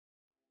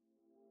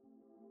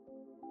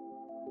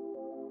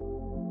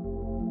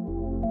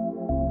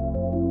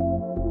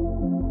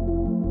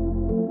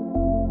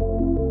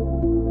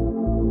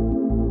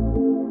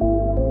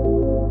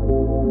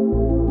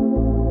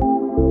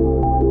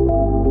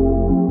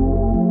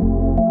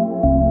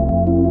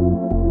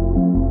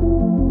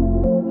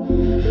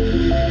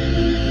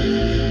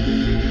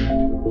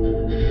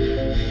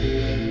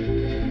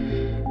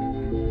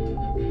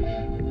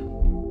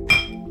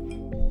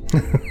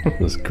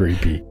was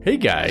creepy. Hey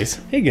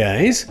guys,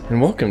 And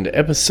welcome to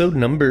episode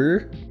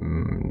number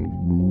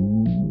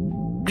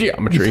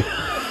geometry.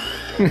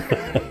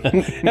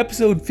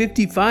 Episode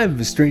 55 of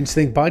the Strange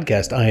Thing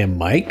podcast. I am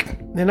Mike.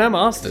 And I'm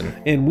Austin.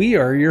 And we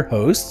are your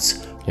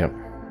hosts. Yep.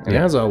 And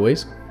as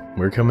always,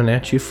 we're coming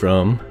at you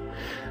from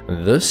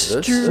the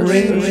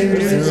Strange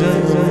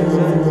Zone.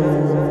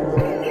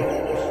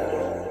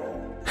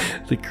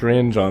 The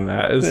cringe on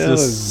that is just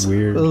was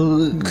weird.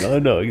 Oh,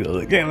 no.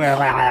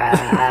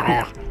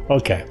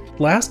 Okay.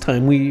 Last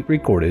time we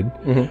recorded,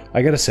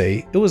 I got to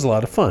say, it was a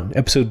lot of fun.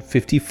 Episode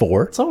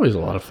 54. It's always a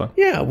lot of fun.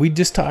 Yeah, we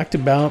just talked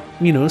about,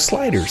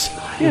 sliders.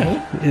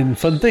 Yeah, and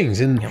fun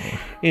things. And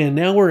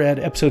now we're at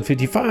episode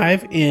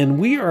 55, and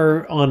we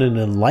are on an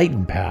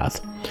enlightened path.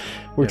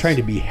 We're trying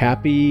to be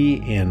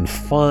happy and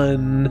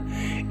fun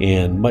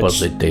and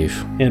much to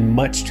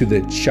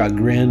the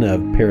chagrin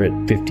of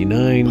Parrot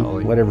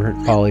 59, whatever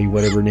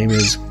her name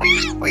is.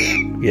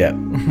 Yeah.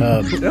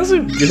 That's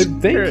a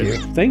good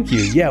Thank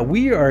you. Yeah,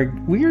 we are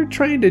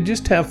trying to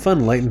just have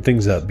fun, lighten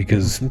things up,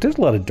 because there's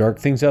a lot of dark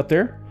things out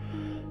there.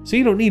 So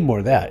you don't need more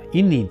of that.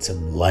 You need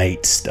some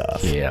light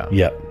stuff. Yeah.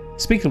 Yep.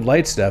 Speaking of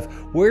light stuff,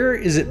 where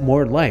is it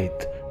more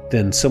light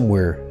than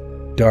somewhere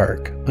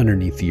dark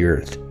underneath the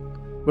earth?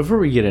 Before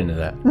we get into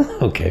that,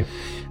 okay,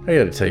 I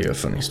got to tell you a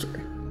funny story.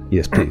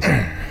 Yes, please.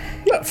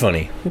 Not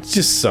funny. It's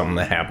just something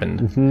that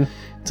happened.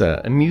 It's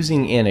an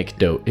amusing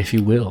anecdote, if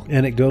you will.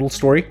 Anecdotal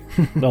story?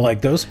 I like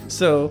those.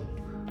 So,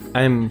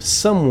 I'm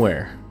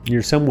somewhere.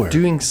 You're somewhere.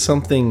 Doing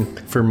something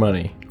for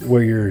money.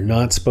 Where you're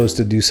not supposed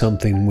to do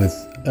something with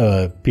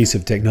a piece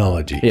of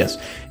technology. Yes.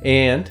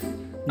 And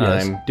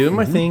I'm doing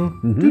my thing.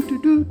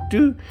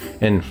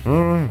 And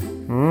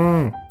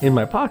in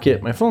my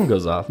pocket, my phone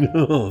goes off.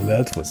 Oh,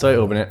 that's what. So I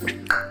open it.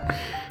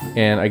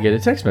 And I get a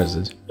text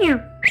message.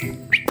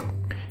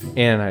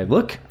 And I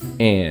look,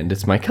 and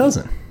it's my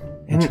cousin.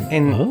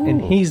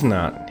 And he's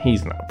not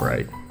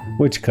bright.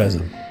 Which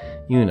cousin?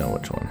 You know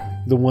which one.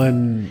 The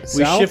one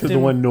south or the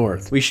one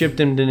north? We shipped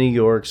him to New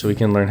York so he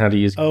can learn how to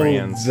use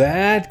crayons. Oh,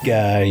 that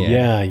guy.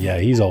 Yeah,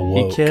 he's all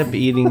woke. He kept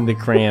eating the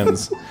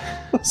crayons,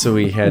 so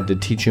we had to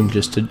teach him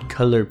just to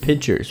color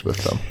pictures with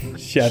them.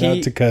 Shout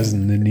out to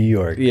cousin in New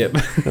York. Yep.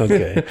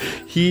 Okay.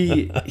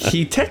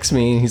 He texts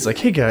me, and he's like,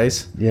 hey,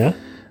 guys. Yeah?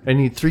 I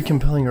need 3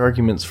 compelling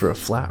arguments for a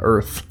flat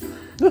earth.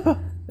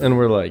 And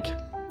we're like...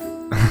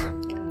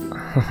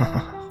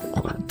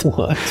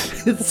 What?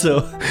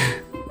 So...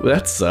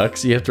 That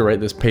sucks. You have to write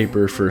this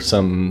paper for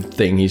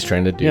something he's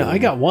trying to do. Yeah, I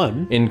got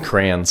one. In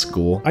crayon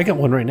school. I got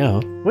one right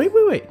now. Wait.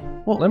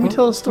 Well, let me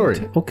tell a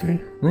story.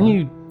 Okay.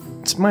 Then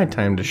it's my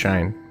time to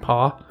shine,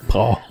 Paw.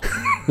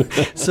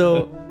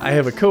 So, I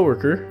have a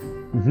coworker.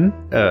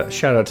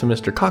 Shout out to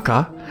Mr.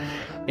 Kaka.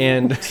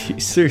 And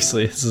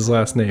seriously, it's his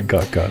last name.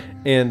 Kaka.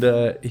 And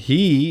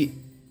he's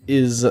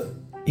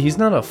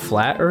not a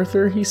flat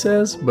earther, he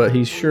says, but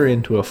he's sure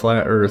into a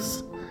flat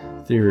earth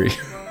theory.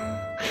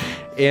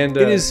 And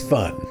it is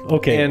fun.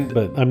 Okay,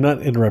 but I'm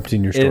not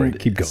interrupting your story.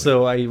 Keep going.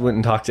 So I went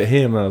and talked to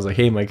him, and I was like,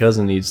 hey, my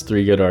cousin needs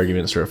 3 good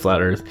arguments for a flat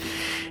earth.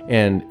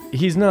 And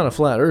he's not a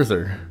flat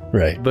earther.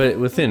 Right. But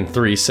within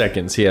 3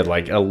 seconds, he had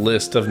like a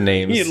list of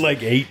names. He had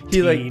like 18.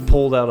 He like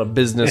pulled out a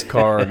business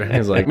card. And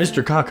he's like,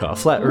 Mr. Kaka,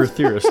 flat earth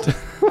theorist.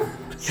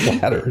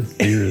 Flat earth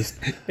theorist.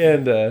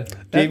 And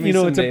gave me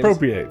some it's names.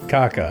 appropriate.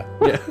 Kaka.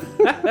 Yeah.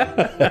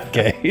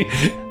 Okay.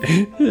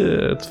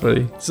 Yeah, it's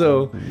funny.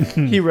 So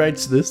he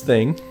writes this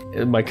thing.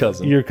 My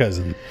cousin. Your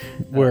cousin.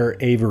 Where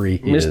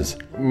Avery is.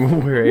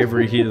 Where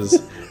Avery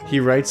is. He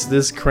writes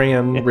this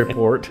crayon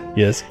report.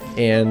 Yes.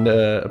 And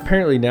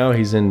apparently now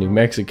he's in New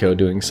Mexico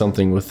doing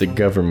something with the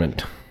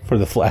government. For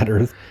the flat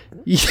earth.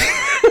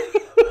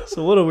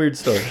 So what a weird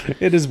story.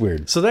 It is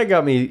weird. So that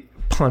got me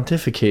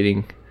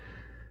pontificating.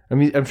 I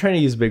mean, I'm trying to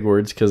use big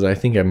words because I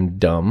think I'm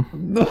dumb.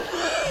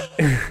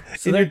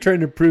 So you're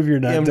trying to prove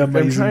you're not dumb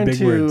by using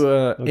big words.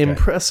 I'm trying to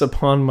impress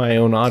upon my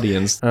own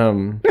audience.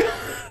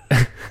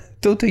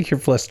 Don't take your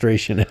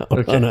frustration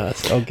out on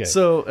us. Okay.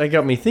 So it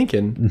got me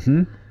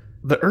thinking,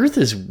 the earth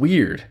is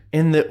weird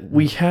in that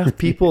we have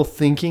people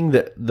thinking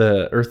that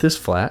the earth is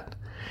flat.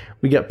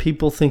 We got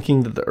people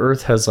thinking that the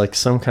earth has like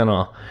some kind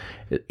of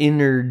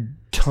inner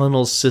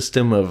tunnel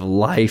system of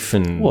life.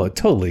 Well, it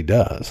totally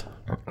does.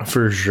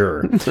 For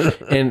sure.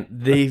 And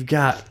they've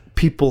got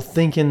people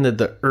thinking that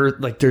the earth,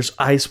 like there's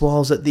ice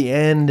walls at the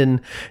end.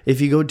 And if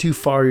you go too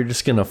far, you're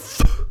just going to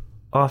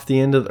off the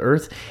end of the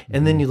earth.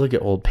 And then you look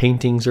at old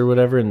paintings or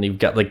whatever, and you've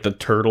got like the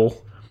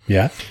turtle.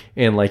 Yeah.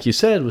 And like you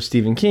said with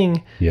Stephen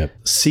King,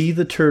 see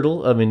the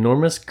turtle of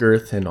enormous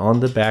girth, and on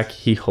the back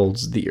he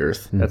holds the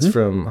earth. That's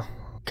from a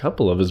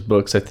couple of his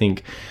books, I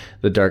think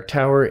The Dark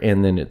Tower,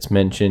 and then it's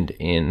mentioned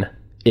in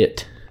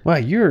It. Wow,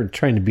 you're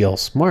trying to be all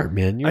smart,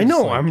 man. I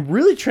know. I'm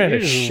really trying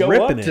to show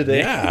up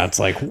today. Yeah, it's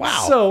like,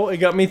 wow. So it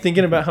got me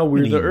thinking about how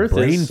weird the earth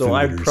is. So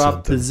I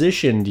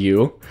propositioned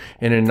you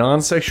in a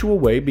non-sexual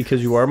way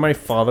because you are my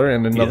father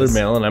and another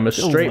male, and I'm a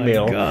straight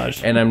male,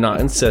 and I'm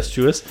not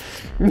incestuous.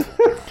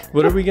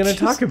 What are we going to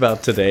talk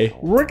about today?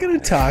 We're going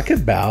to talk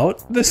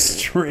about the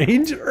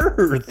strange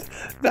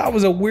Earth. That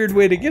was a weird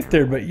way to get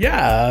there, but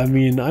yeah, I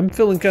mean, I'm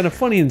feeling kind of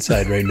funny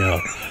inside right now.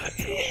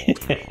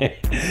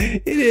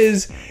 It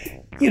is,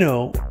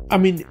 I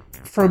mean,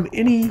 from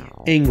any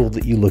angle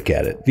that you look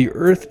at it, the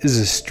Earth is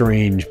a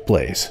strange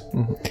place.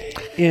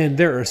 Mm-hmm. And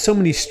there are so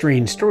many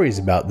strange stories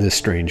about this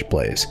strange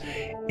place.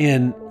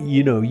 And,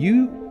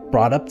 you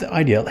brought up the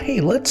idea,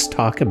 hey, let's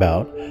talk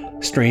about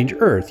strange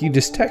Earth. You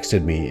just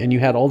texted me and you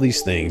had all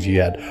these things.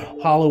 You had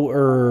hollow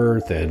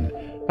Earth and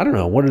I don't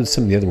know, what are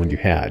some of the other ones you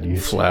had?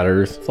 Flat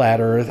Earth. Flat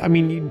Earth. I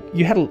mean,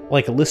 you had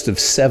a list of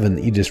 7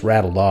 that you just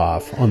rattled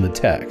off on the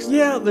text.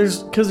 Yeah,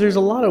 there's a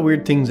lot of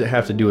weird things that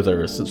have to do with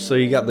Earth. So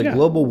you got the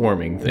global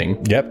warming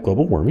thing. Yep,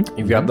 global warming.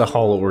 You've got the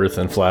hollow Earth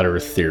and flat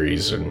Earth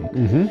theories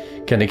and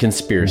kind of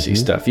conspiracy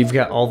stuff. You've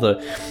got all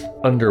the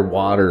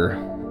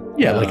underwater...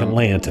 Yeah, like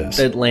Atlantis.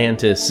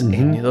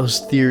 And those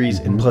theories,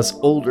 and plus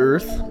old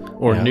Earth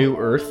or new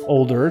Earth.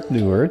 Old Earth,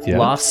 new Earth, yeah.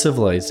 Lost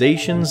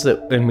civilizations,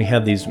 and we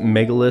have these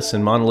megaliths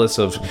and monoliths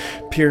of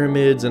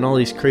pyramids and all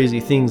these crazy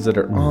things that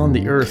are on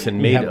the Earth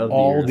and made of the Earth.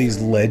 All these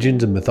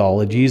legends and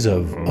mythologies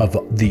of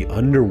the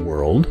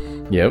underworld.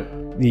 Yep.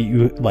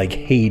 Like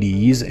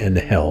Hades and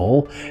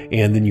hell,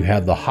 and then you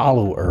have the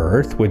hollow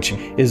Earth, which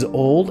is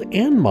old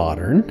and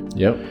modern.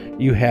 Yep.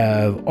 You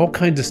have all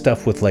kinds of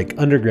stuff with like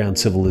underground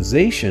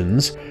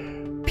civilizations.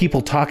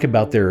 People talk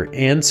about their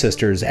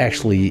ancestors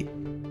actually,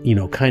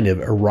 kind of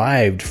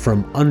arrived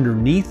from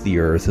underneath the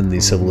Earth in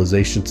these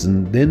civilizations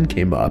and then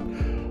came up.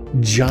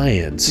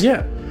 Giants.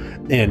 Yeah.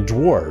 And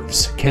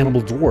dwarves,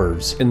 cannibal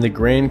dwarves. And the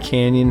Grand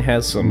Canyon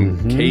has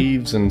some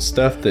caves and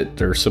stuff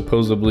that are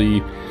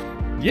supposedly...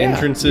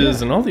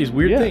 entrances and all these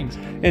weird things,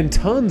 and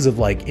tons of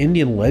like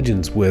Indian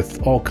legends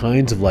with all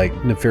kinds of like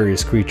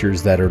nefarious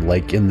creatures that are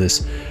like in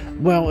this,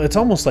 well, it's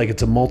almost like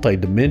it's a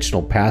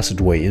multi-dimensional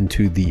passageway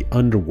into the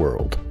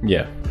underworld.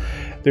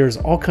 There's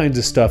all kinds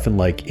of stuff in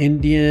like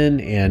Indian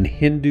and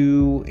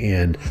Hindu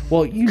and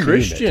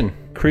Christian.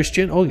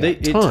 Oh, yeah,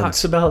 it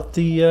talks about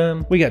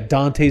the we got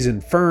Dante's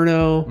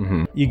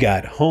Inferno. You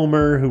got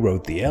Homer, who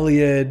wrote the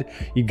Iliad.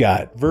 You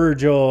got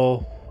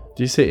Virgil.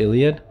 Did you say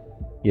Iliad?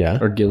 Yeah.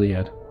 Or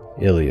Gilead?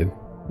 Iliad.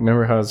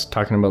 Remember how I was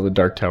talking about the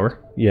Dark Tower?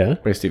 Yeah.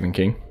 By Stephen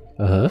King?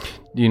 Uh-huh.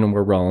 Do you know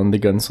where Roland the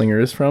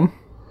Gunslinger is from?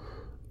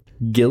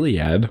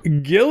 Gilead.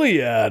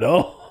 Gilead.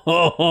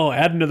 Oh,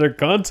 add another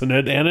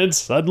consonant and it's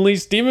suddenly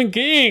Stephen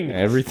King.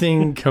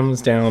 Everything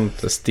comes down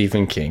to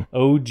Stephen King.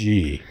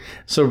 OG.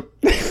 So,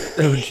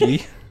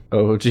 OG?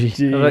 OG. I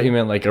thought you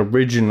meant like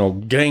original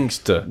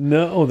gangsta.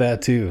 No,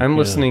 that too. I'm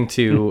listening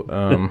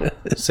to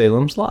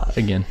Salem's Lot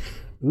again.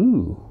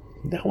 Ooh.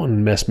 That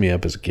one messed me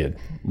up as a kid.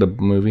 The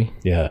movie?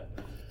 Yeah.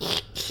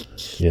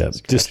 Yeah.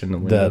 Just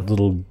that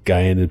little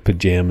guy in his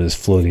pajamas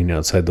floating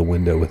outside the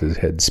window with his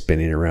head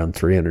spinning around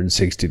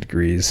 360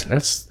 degrees.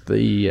 That's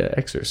The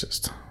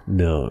Exorcist.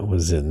 No, it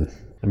was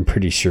I'm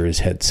pretty sure his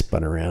head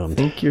spun around. I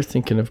think you're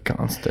thinking of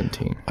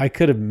Constantine. I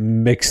could have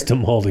mixed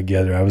them all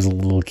together. I was a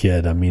little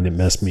kid. I mean, it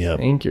messed me up.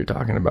 I think you're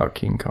talking about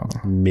King Kong.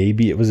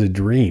 Maybe it was a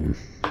dream.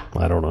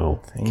 I don't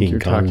know. I think you're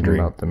talking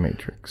about the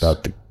Matrix.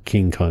 About the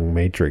King Kong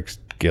Matrix.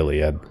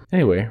 Gilead.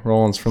 Anyway,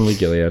 Roland's from the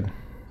Gilead,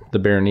 the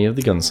barony of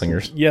the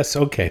gunslingers. Yes,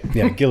 okay.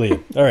 Yeah,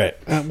 Gilead. All right.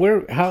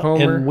 How,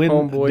 Homer, and when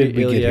homeboy, did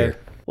we Iliad. get here?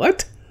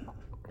 What?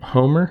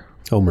 Homer?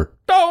 Homer.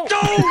 No!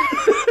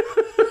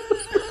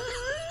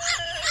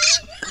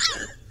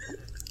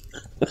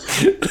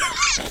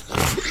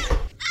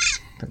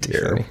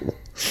 Terrible.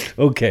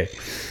 Okay.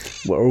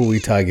 What were we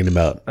talking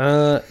about?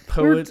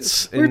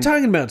 Poets. We're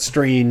talking about the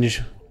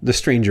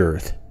strange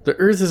Earth. The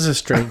Earth is a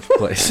strange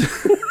place.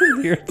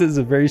 The Earth is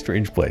a very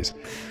strange place.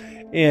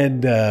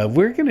 And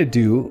we're going to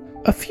do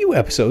a few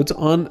episodes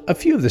on a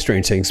few of the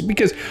strange things,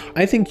 because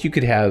I think you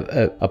could have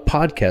a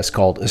podcast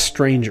called A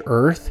Strange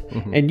Earth,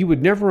 and you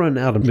would never run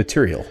out of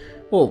material.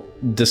 Well,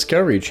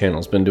 Discovery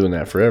Channel's been doing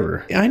that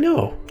forever. I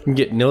know. You can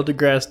get Neil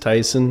deGrasse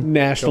Tyson.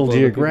 National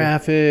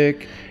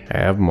Geographic.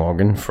 Have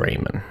Morgan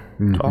Freeman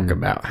talk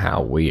about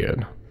how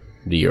weird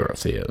the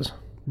Earth is.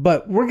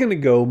 But we're going to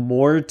go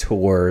more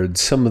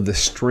towards some of the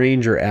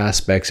stranger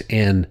aspects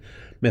and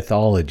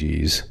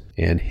mythologies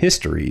and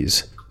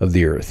histories of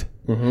the Earth.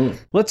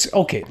 Let's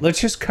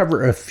just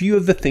cover a few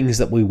of the things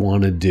that we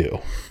want to do.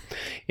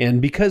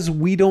 And because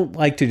we don't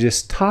like to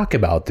just talk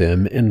about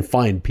them and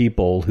find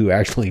people who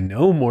actually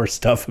know more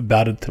stuff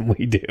about it than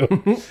we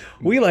do,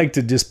 we like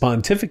to just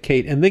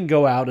pontificate and then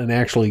go out and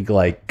actually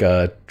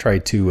try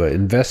to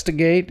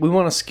investigate. We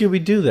want to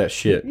Scooby-Doo that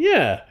shit.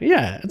 Yeah.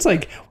 It's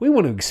like we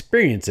want to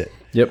experience it.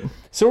 Yep.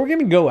 So we're going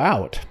to go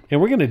out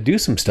and we're going to do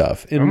some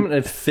stuff. And I'm going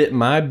to fit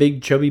my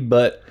big chubby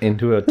butt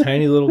into a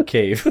tiny little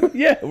cave.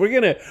 Yeah, we're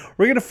going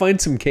to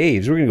find some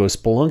caves. We're going to go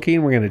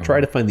spelunking. We're going to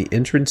try to find the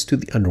entrance to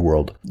the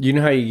underworld. You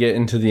know how you get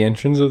into the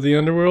entrance of the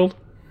underworld?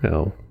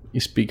 No. You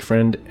speak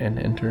friend and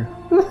enter.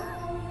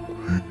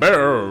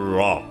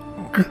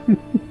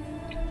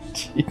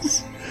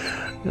 Jeez.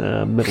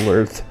 Middle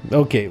Earth.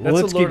 Okay, well,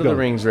 That's let's a Lord keep of going. the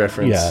Rings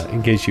reference. Yeah,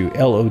 in case you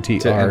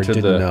LOTR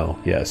didn't know.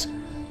 Yes.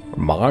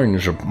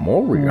 Mine's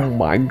Moria.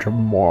 Mine's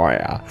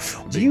Moria.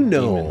 Do you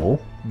know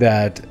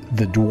that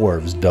the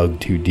dwarves dug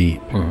too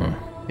deep?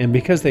 And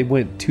because they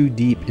went too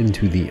deep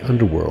into the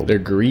underworld, Their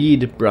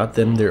greed brought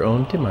them their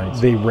own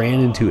demise. they ran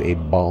into a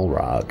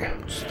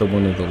Balrog. It's the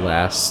one of the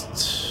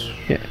last...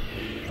 Yeah.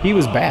 He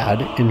was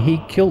bad, and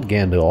he killed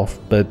Gandalf,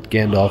 but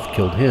Gandalf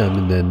killed him,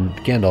 and then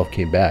Gandalf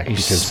came back He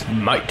because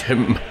smite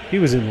him. he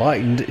was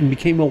enlightened and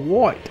became a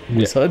white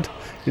wizard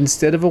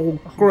instead of a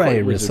grey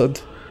White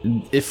wizard.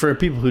 wizard. If for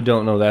people who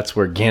don't know, that's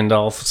where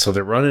Gandalf... So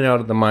they're running out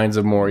of the mines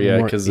of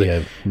Moria because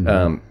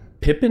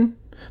Pippin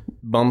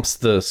bumps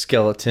the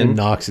skeleton And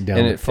knocks it down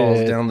and the it falls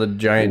pit, down the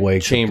giant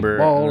wakes chamber.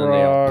 up the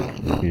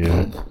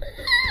And Balrog.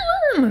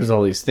 there's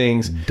all these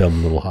things.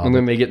 Dumb little hobbit. And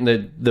then they get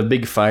in the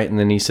big fight, and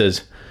then he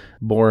says,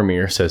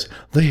 Boromir says,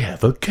 they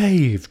have a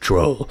cave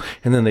troll.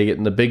 And then they get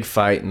in the big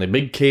fight, and the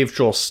big cave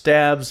troll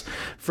stabs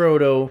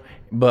Frodo,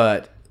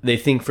 but they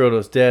think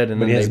Frodo's dead, and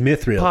then he has they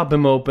Mithril. pop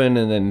him open,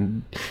 and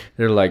then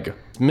they're like,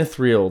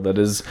 Mithril that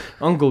his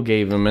uncle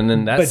gave him, and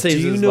then that But saves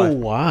do you his know life.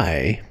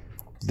 why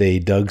they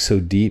dug so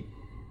deep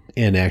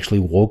and actually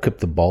woke up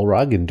the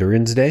Balrog in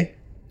Durin's Day?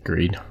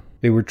 Greed.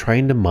 They were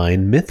trying to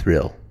mine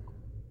Mithril.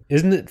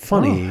 Isn't it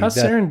funny? How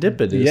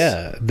serendipitous.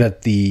 Yeah,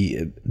 that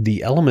the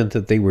element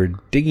that they were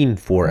digging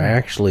for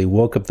actually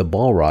woke up the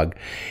Balrog,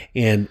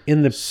 and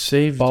in the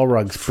Saved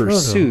Balrog's Frodo.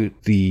 pursuit,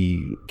 the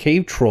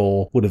cave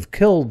troll would have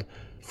killed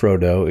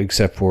Frodo,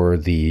 except for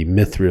the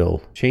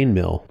Mithril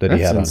chainmail that he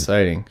That's had on.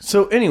 exciting.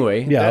 So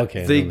anyway,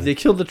 okay, they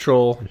killed the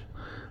troll.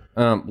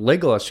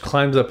 Legolas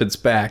climbs up its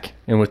back,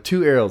 and with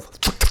 2 arrows,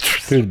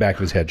 Through the back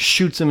of his head.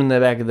 shoots him in the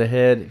back of the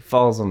head. He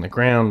falls on the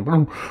ground,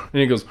 and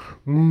he goes,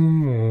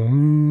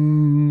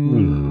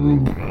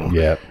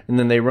 Yeah. and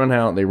then they run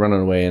out, they run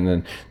away, and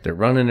then they're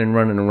running and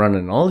running and running.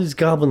 And all these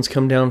goblins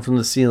come down from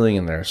the ceiling,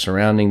 and they're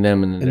surrounding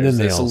them, and, And there's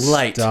then they this all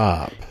light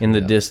stop in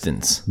the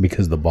distance,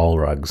 because the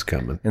Balrog's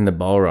coming. and the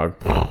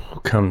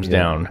Balrog comes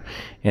down,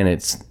 and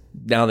it's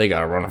now they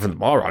gotta run for the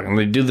Balrog, and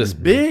they do this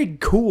big,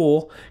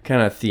 cool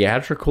kind of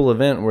theatrical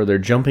event where they're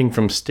jumping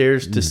from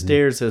stairs to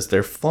stairs as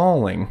they're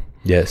falling.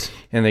 Yes.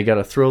 And they got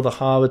to throw the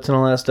hobbits and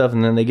all that stuff,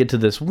 and then they get to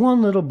this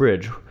one little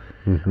bridge.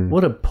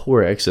 What a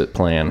poor exit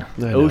plan.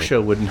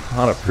 OSHA would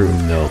not approve.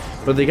 No.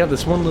 But they got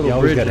this one little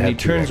always bridge, gotta and he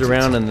have two turns exits.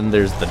 around, and then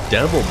there's the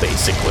devil,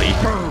 basically.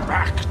 Go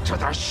back to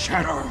the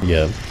shadow.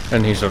 Yeah.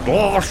 And he says,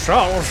 "Oh,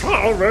 shall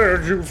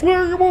salvage you,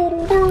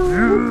 flammable bird."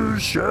 You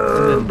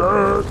shall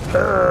not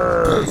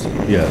pass.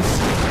 Yes.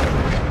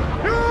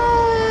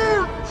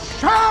 You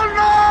shall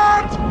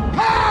not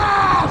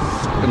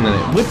pass. And then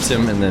it whips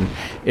him, and then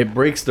it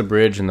breaks the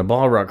bridge, and the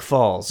Balrog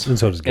falls. And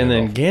so does And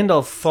then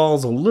Gandalf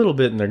falls a little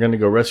bit, and they're going to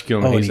go rescue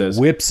him. Oh, and and he says,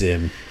 whips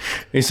him.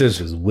 he says,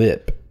 His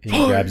whip. And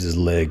he grabs his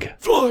leg.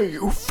 Fly,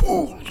 you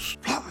fools.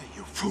 Fly,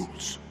 you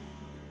fools.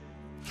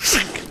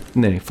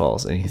 and then he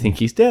falls, and you think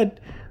he's dead.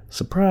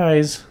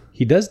 Surprise.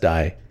 He does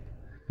die,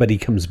 but he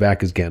comes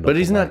back as Gandalf. But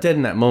he's the not White. dead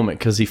in that moment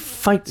because he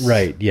fights.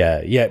 Right,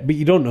 yeah. Yeah, but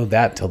you don't know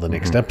that till the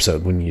next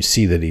episode when you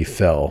see that he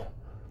fell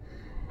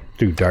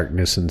through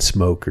darkness and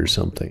smoke or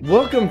something.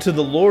 Welcome to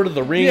the Lord of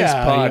the Rings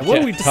podcast. What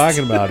are we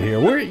talking about here?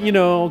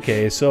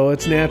 Okay, so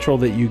it's natural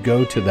that you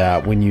go to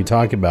that when you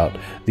talk about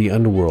the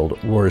underworld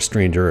or a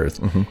strange earth.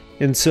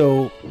 And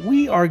so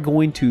we are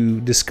going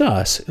to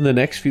discuss in the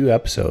next few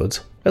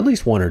episodes, at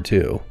least one or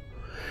two,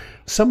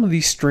 some of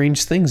these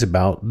strange things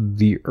about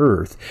the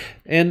earth.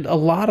 And a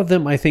lot of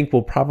them I think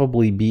will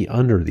probably be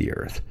under the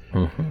earth.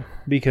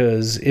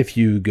 Because if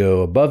you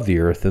go above the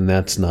earth, then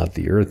that's not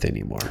the earth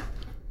anymore.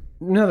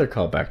 Another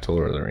callback to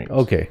Lord of the Rings.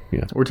 Okay,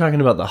 yeah. We're talking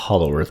about the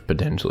Hollow Earth,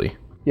 potentially.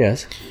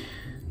 Yes.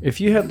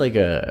 If you had like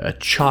a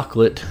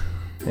chocolate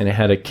and it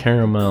had a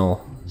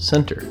caramel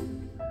center.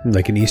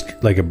 Like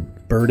a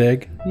bird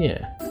egg.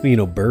 Yeah. You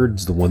know,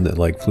 Bird's the one that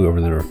like flew over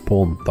the North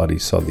Pole and thought he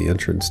saw the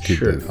entrance to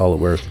Sure. the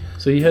Hollow Earth.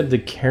 So you had the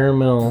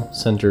caramel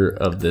center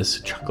of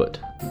this chocolate.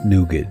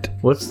 Nougat.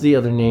 What's the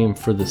other name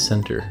for the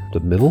center? The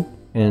middle?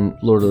 And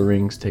Lord of the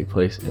Rings take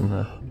place in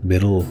the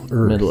Middle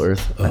Earth. Middle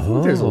Earth. I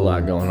think there's a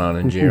lot going on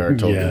in J.R.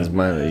 Tolkien's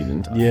mind that he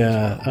didn't talk.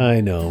 Yeah, I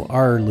know.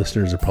 Our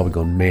listeners are probably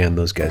going, man,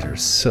 those guys are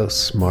so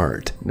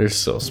smart. They're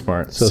so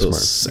smart. So So smart.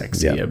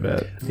 sexy, Yeah. I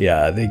bet.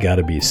 Yeah, they got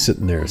to be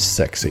sitting there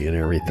sexy and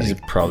He's everything.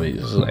 probably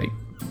just like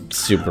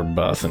super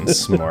buff and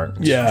smart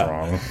and Yeah.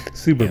 strong.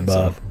 Super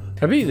buff.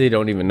 I bet they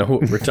don't even know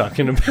what we're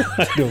talking about.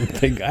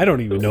 I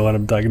don't even know what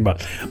I'm talking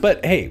about.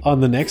 But hey, on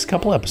the next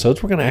couple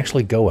episodes, we're going to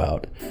actually go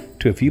out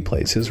to a few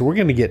places. We're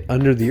going to get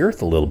under the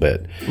earth a little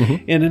bit.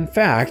 And in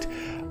fact,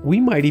 we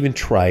might even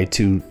try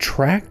to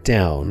track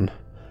down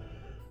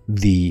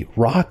the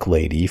rock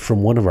lady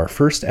from one of our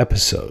first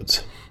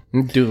episodes.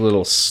 Do a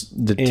little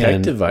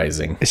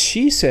detectivizing.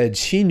 She said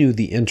she knew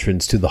the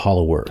entrance to the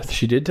Hollow Earth.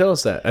 She did tell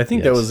us that. I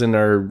think that was in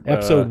our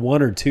episode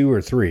 1 or 2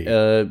 or 3.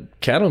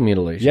 Cattle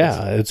mutilations.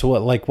 Yeah, it's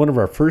one of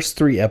our first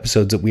 3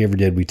 episodes that we ever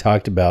did. We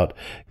talked about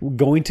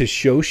going to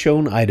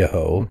Shoshone,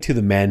 Idaho, to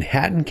the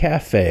Manhattan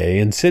Cafe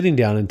and sitting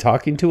down and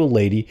talking to a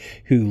lady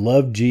who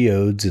loved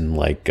geodes and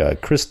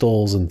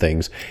crystals and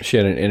things. She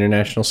had an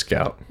international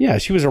scout. Yeah,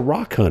 she was a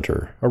rock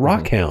hunter, a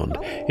rock hound,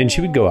 and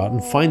she would go out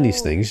and find these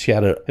things. She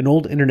had an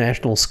old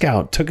international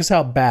scout, took us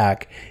out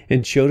back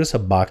and showed us a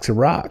box of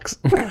rocks.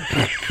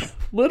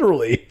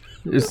 Literally.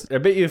 I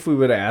bet you if we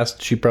would have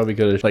asked, she probably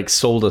could have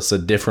sold us a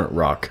different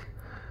rock.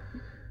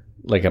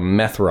 Like a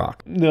meth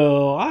rock.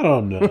 No, I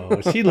don't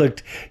know. She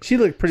looked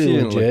pretty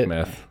she legit. Didn't look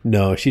meth.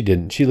 No, she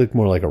didn't. She looked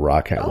more like a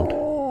rock hound.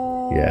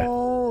 Yeah.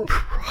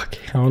 Rock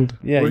hound?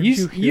 Yeah,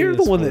 you're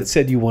the one that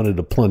said you wanted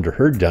to plunder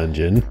her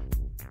dungeon.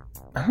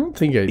 I don't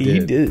think I did.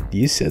 You did.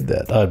 You said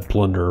that. I'd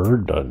plunder her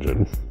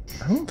dungeon.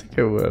 I don't think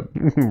I would.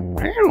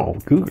 Wow,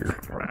 cougar.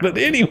 But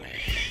anyway,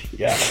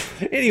 yeah.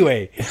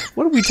 Anyway,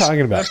 what are we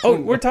talking about? Oh,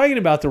 we're talking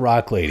about the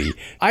rock lady.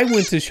 I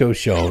went to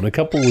Shoshone a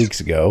couple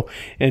weeks ago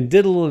and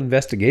did a little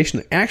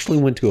investigation. Actually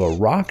went to a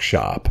rock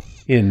shop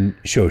in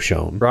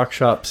Shoshone. Rock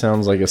shop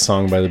sounds like a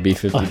song by the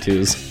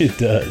B-52s. It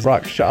does.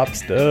 Rock shop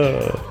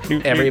stuff.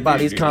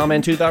 Everybody's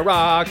coming to the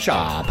rock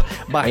shop,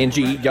 buying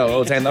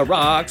geodes and the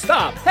rock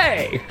stop.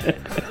 Hey!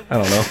 I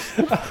don't know.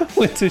 I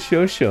went to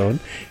Shoshone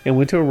and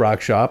went to a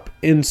rock shop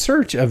in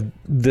search of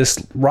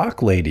this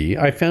rock lady.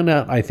 I found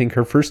out, I think,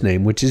 her first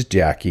name, which is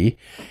Jackie.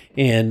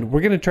 And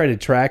we're going to try to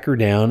track her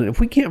down. And if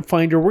we can't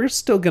find her, we're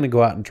still going to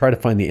go out and try to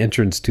find the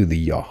entrance to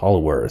the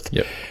Hollow Earth.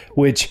 Yep.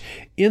 Which,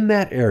 in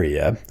that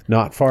area,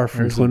 not far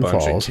from Twin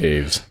Falls,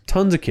 caves.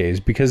 Tons of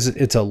caves, because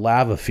it's a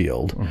lava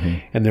field. Mm-hmm.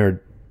 And there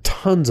are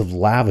tons of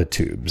lava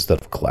tubes that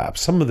have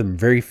collapsed. Some of them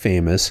very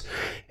famous.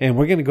 And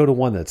we're going to go to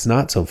one that's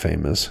not so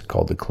famous,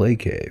 called the Clay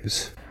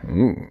Caves.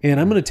 Ooh. And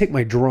I'm going to take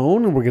my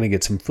drone and we're going to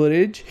get some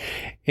footage.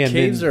 And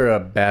caves are a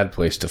bad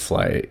place to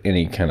fly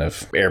any kind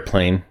of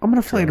airplane. I'm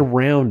going to fly it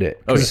around it.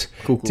 Oh, yeah.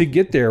 Cool. To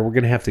get there, we're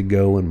going to have to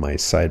go in my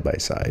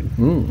side-by-side.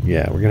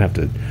 Yeah, we're going to have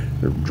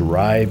to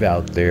drive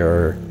out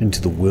there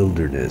into the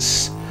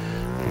wilderness,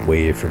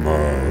 away from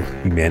all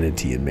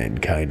humanity and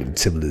mankind and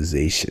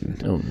civilization.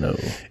 Oh, no.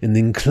 And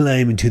then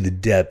climb into the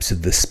depths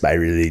of the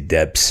spirally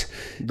depths.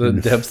 The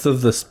depths of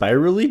the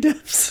spirally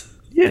depths?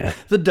 Yeah.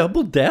 The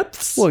double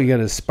depths? Well, you got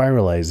to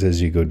spiralize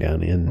as you go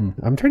down in.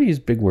 I'm trying to use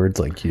big words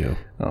like you.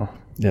 Oh.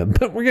 Yeah,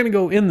 but we're going to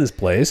go in this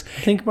place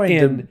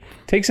and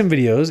take some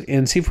videos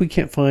and see if we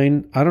can't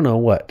find, I don't know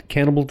what,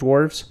 cannibal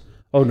dwarves?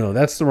 Oh, no,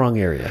 that's the wrong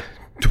area.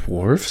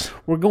 Dwarves?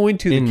 We're going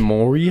to... In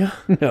Moria?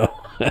 No.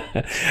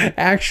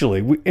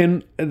 Actually,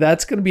 and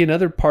that's going to be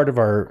another part of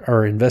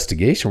our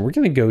investigation. We're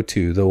going to go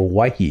to the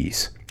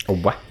Owyhees.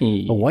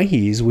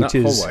 Owyhees, which Not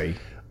is... Hawaii.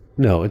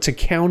 No, it's a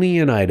county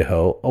in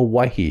Idaho,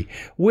 Owyhee,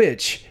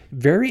 which,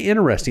 very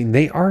interesting,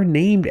 they are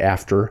named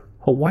after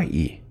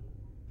Hawaii.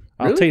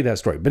 I'll tell you that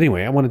story. But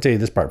anyway, I want to tell you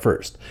this part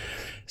first.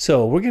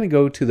 So we're going to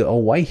go to the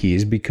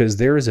Owyhees because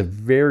there is a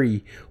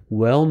very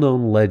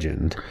well-known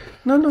legend.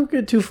 No, don't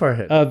get too far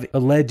ahead. Of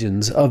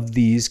legends of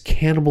these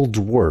cannibal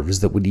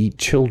dwarves that would eat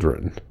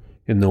children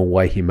in the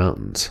Owyhee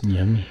Mountains.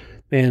 Yummy.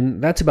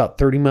 And that's about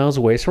 30 miles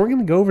away. So we're going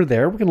to go over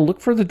there. We're going to look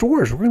for the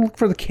dwarves. We're going to look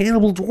for the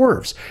cannibal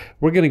dwarves.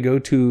 We're going to go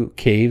to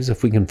caves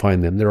if we can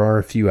find them. There are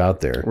a few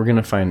out there. We're going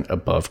to find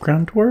above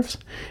ground dwarves,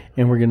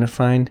 and we're going to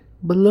find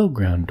below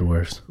ground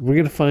dwarves. We're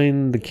going to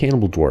find the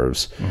cannibal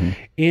dwarves. Mm-hmm.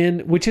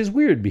 And which is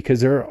weird because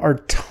there are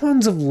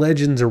tons of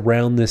legends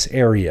around this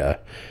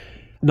area,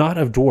 not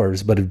of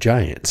dwarves, but of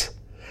giants.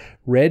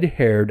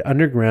 Red-haired,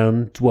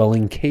 underground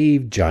dwelling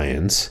cave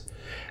giants.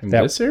 In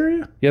this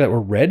area? Yeah, that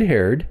were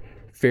red-haired,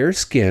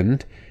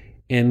 fair-skinned,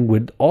 and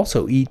would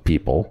also eat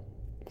people.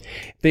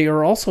 They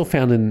are also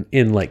found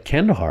in like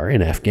Kandahar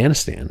in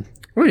Afghanistan.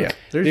 Oh, yeah.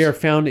 They are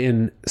found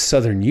in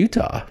southern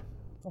Utah,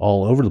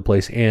 all over the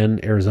place,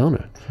 and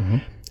Arizona. Mm-hmm.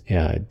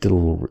 Yeah, I did a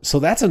little... So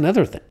that's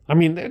another thing. I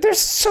mean, there's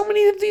so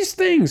many of these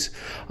things.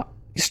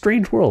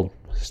 Strange world,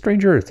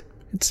 strange earth.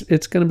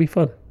 It's going to be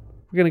fun.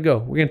 We're going to go.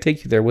 We're going to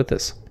take you there with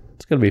us.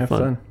 It's going to be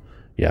fun.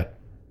 Yeah.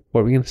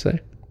 What were we going to say?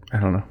 I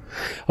don't know.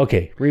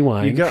 Okay,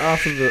 rewind. You got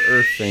off of the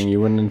Earth thing.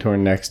 You went into our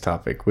next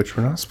topic, which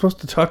we're not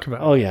supposed to talk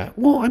about. Oh yeah.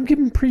 Well, I'm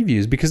giving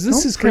previews because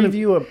this is kind of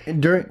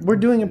we're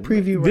doing a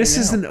preview. Right this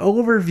now. is an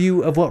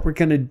overview of what we're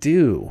gonna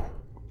do.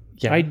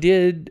 Yeah. I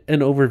did an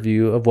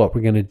overview of what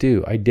we're gonna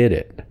do. I did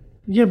it.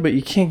 Yeah, but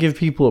you can't give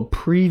people a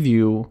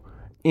preview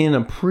in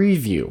a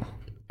preview.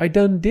 I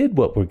done did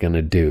what we're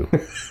gonna do.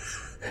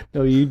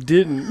 No, you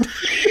didn't.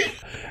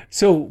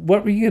 So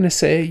what were you going to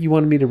say? You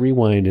wanted me to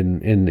rewind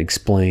and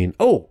explain.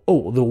 Oh,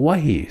 the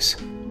Owyhees.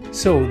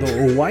 So the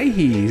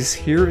Owyhees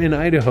here in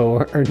Idaho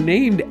are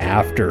named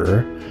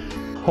after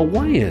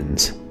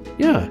Hawaiians.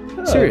 Yeah,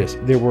 serious.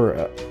 There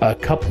were a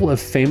couple of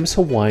famous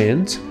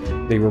Hawaiians.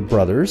 They were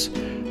brothers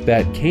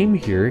that came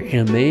here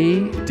and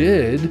they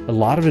did a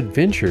lot of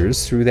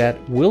adventures through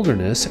that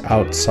wilderness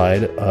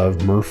outside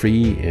of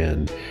Murphy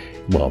and,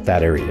 well,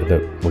 that area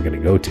that we're going to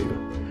go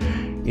to.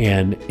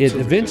 And it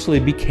eventually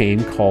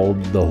became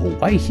called the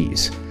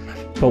Hawaiis.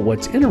 But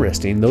what's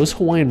interesting, those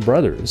Hawaiian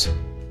brothers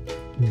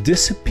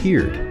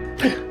disappeared,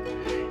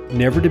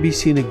 never to be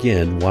seen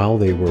again while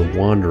they were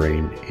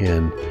wandering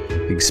and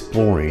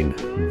exploring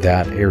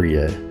that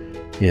area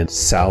in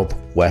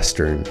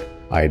southwestern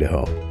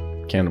Idaho.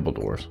 Cannibal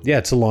dwarfs. Yeah,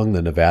 it's along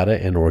the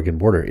Nevada and Oregon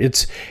border.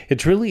 It's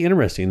really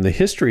interesting. The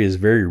history is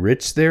very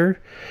rich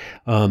there,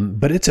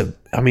 but it's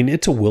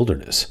a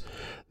wilderness.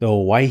 The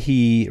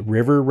Waihi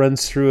River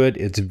runs through it.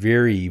 It's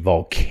very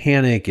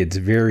volcanic. It's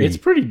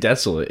pretty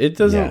desolate. It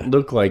doesn't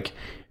look like,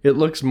 it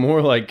looks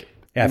more like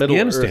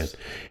Afghanistan.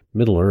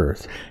 Middle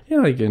Earth. Yeah,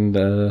 like in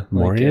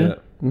Moria?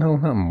 No,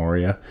 not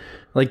Moria.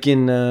 Like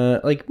in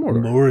like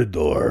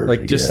Mordor.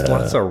 Like just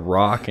lots of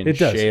rock and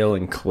shale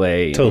and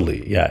clay.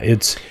 Totally. Yeah,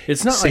 it's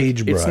not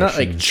sagebrush. It's not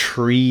like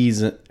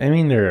trees. I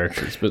mean, there are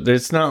trees, but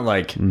it's not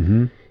like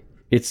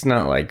it's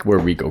not like where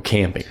we go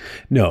camping.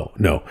 No.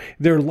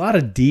 There are a lot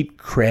of deep,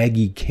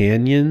 craggy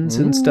canyons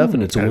and stuff,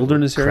 and it's a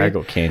wilderness area.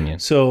 Craggle Canyon.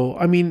 So,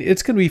 I mean,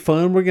 it's going to be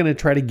fun. We're going to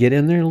try to get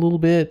in there a little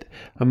bit.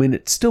 I mean,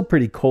 it's still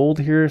pretty cold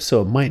here,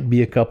 so it might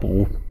be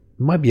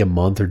a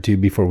month or two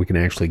before we can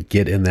actually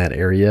get in that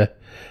area,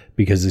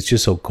 because it's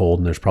just so cold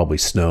and there's probably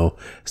snow,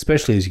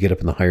 especially as you get up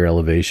in the higher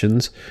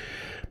elevations.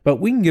 But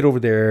we can get over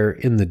there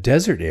in the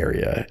desert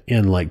area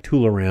and like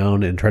tool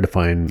around and try to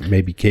find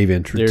maybe cave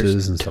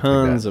entrances and stuff like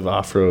that. Tons of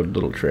off-road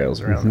little trails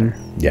around there.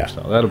 Yeah.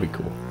 So that'll be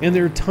cool. And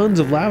there are tons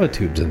of lava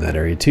tubes in that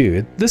area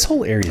too. This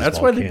whole area is That's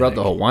volcanic. why they brought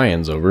the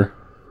Hawaiians over.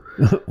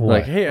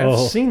 Like, hey, I've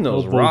seen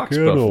those rocks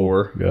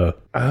before. Yeah.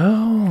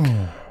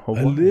 Oh.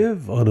 I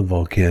live on a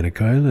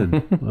volcanic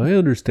island. I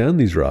understand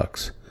these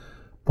rocks.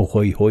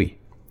 Pahoi hoi.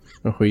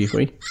 Hoi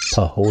hoi.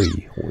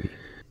 Pahoi hoi.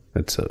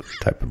 That's a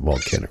type of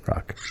volcanic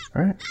rock.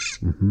 All right.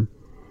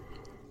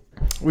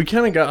 We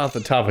kind of got off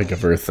the topic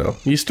of Earth, though.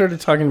 You started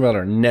talking about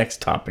our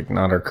next topic,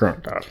 not our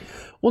current topic.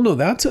 Well, no,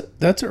 that's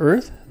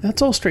Earth.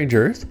 That's all Strange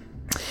Earth.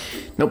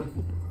 Nope.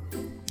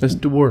 That's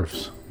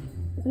dwarfs.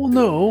 Well,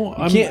 no,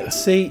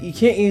 You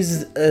can't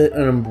use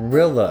an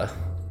umbrella.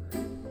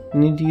 You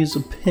need to use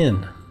a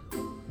pin,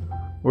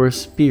 or a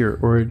spear,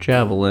 or a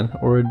javelin,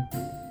 or a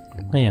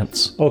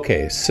lance.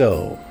 Okay,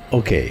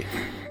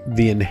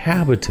 the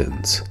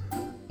inhabitants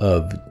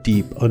of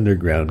deep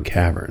underground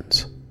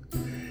caverns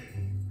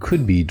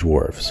could be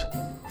dwarves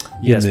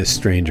in this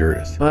strange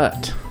Earth.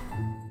 But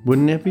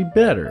wouldn't it be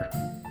better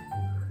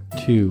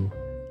to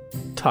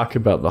talk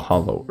about the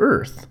hollow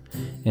Earth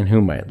and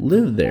who might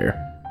live there,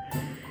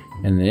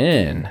 and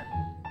then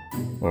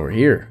over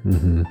here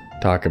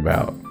talk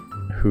about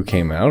who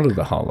came out of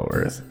the hollow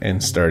Earth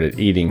and started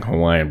eating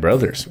Hawaiian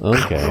brothers?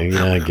 Okay,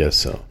 yeah, I guess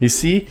so. You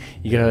see,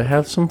 you gotta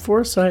have some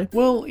foresight.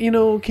 Well,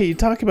 you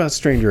talk about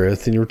Strange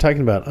Earth, and you were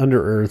talking about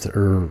under Earth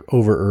or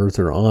over Earth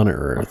or on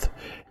Earth,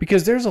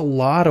 because there's a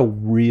lot of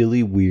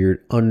really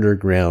weird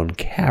underground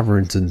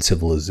caverns and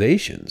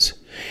civilizations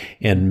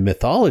and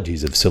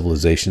mythologies of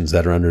civilizations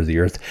that are under the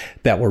Earth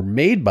that were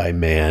made by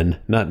man,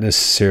 not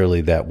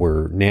necessarily that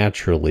were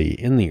naturally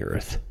in the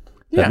Earth.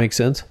 Does that make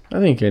sense? I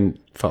think it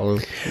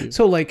follows.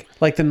 So like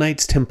the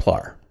Knights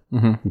Templar.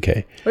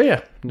 Okay. Oh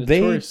yeah,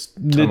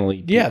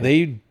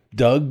 they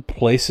dug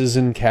places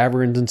and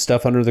caverns and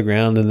stuff under the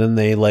ground, and then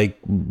they like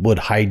would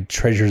hide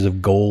treasures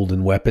of gold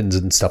and weapons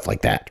and stuff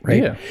like that,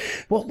 right? Yeah.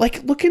 Well,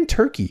 like look in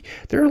Turkey.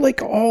 There are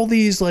like all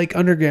these like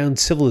underground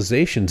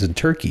civilizations in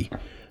Turkey.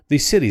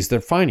 These cities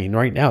they're finding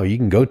right now, you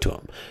can go to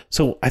them.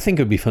 So I think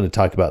it would be fun to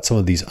talk about some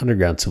of these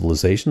underground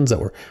civilizations that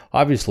were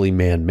obviously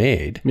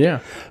man-made. Yeah.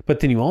 But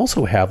then you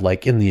also have,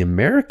 like in the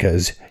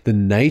Americas, the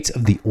Knights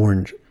of the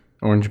Orange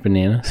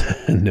Bananas?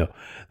 No.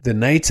 The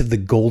Knights of the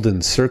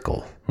Golden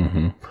Circle.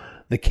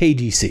 The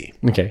KGC.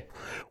 Okay.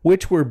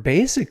 Which were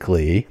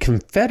basically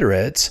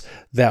Confederates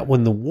that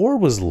when the war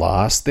was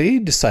lost, they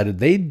decided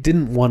they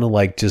didn't want to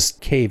like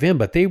just cave in,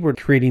 but they were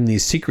creating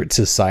these secret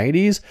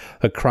societies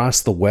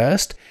across the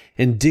West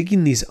and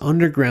digging these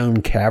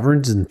underground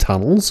caverns and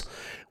tunnels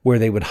where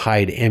they would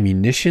hide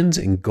ammunitions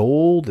and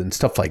gold and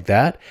stuff like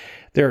that.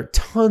 There are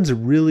tons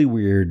of really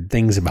weird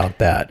things about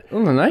that.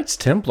 Well, the Knights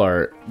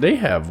Templar, they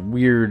have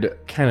weird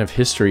kind of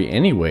history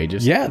anyway.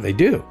 Yeah, they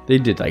do. They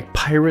did like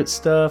pirate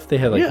stuff. They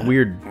had like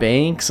weird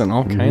banks and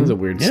all kinds of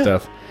weird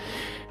stuff.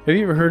 Have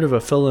you ever heard of a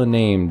fellow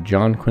named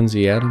John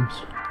Quincy Adams?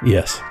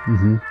 Yes.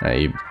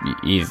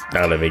 He's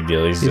not a big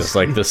deal. He's just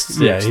like the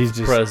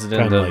sixth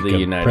president of the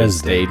United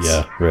States.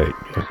 Yeah, right.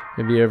 Yeah.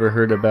 Have you ever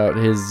heard about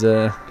his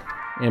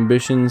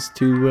ambitions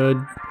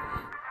to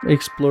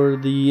explore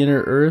the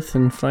inner Earth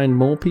and find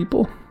mole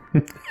people?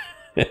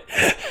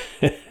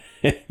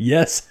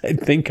 Yes, I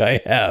think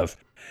I have.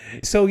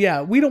 So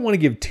yeah, we don't want to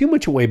give too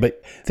much away,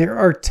 but there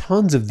are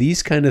tons of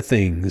these kind of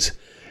things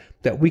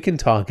that we can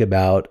talk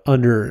about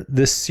under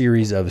this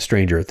series of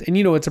Strange Earth. And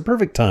it's a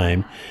perfect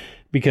time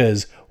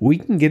because we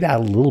can get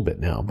out a little bit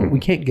now, but we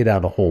can't get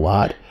out a whole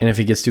lot. And if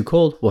it gets too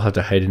cold, we'll have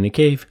to hide in a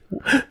cave.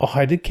 I'll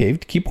hide in a cave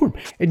to keep warm.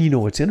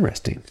 And what's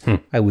interesting?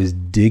 I was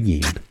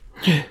digging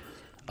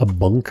a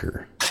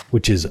bunker,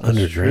 which is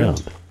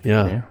underground.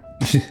 Yeah.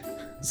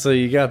 So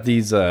you got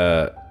these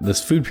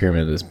this food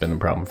pyramid that's been a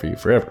problem for you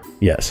forever.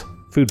 Yes.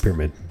 Food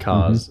pyramid.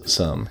 Caused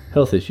some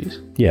health issues.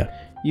 Yeah.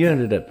 You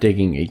ended up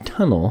digging a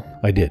tunnel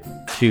I did.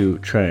 to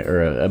try,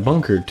 or a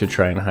bunker to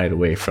try and hide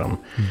away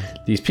from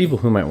these people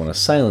who might want to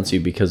silence you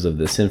because of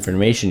this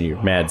information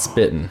you're mad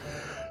spitting.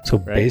 So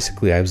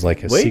basically, I was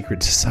like a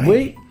secret society.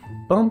 Wait,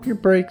 bump your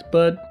brakes,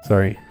 bud.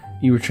 Sorry.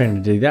 You were trying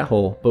to dig that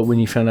hole, but when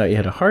you found out you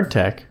had a heart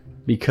attack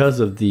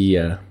because of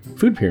the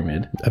food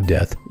pyramid Of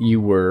death.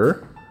 you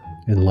were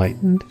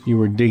Enlightened.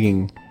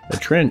 digging a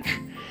trench.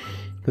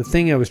 The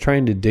thing I was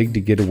trying to dig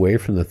to get away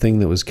from the thing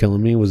that was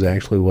killing me was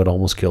actually what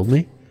almost killed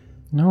me.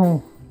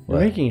 No, you're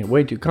making it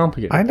way too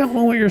complicated. I don't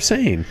know what you're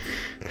saying.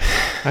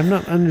 I'm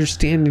not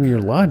understanding your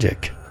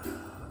logic.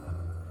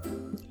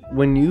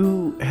 When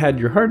you had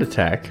your heart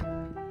attack,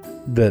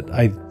 That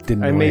I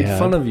didn't know I made had.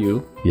 fun of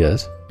you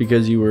Yes.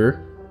 because you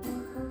were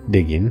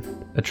Digging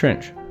a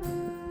trench.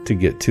 to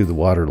get to the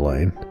water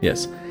line.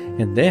 Yes.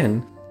 And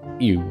then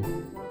you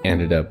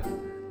ended up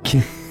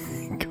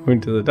going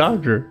to the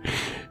doctor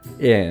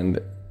and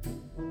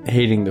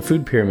hating the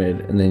food pyramid,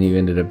 and then you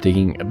ended up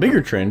digging a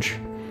bigger trench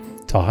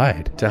To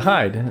hide. to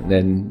hide. And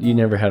then you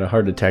never had a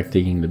heart attack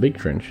digging the big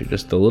trench,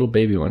 just a little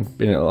baby one.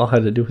 And it all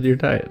had to do with your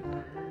diet.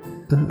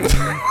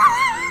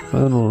 I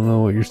don't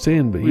know what you're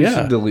saying, but We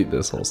yeah. should delete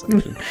this whole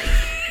section.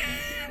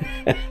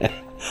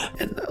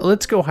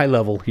 Let's go high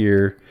level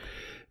here.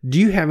 Do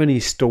you have any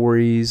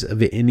stories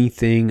of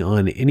anything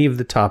on any of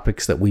the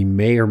topics that we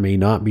may or may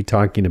not be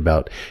talking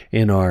about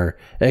in our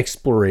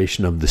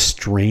exploration of the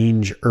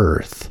strange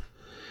earth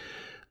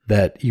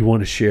that you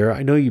want to share?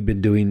 I know you've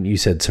been doing, you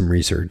said some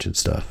research and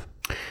stuff.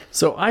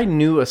 So I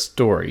knew a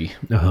story,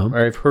 or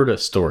I've heard a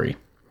story,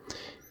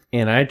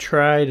 and I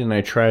tried and I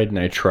tried and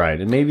I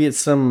tried. And maybe it's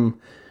some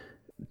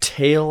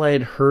tale I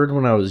had heard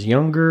when I was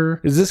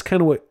younger. Is this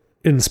kind of what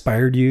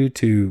inspired you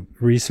to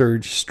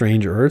research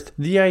strange earth?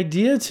 The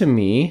idea to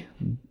me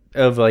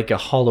of like a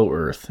hollow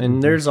earth,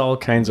 and there's all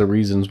kinds of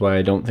reasons why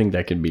I don't think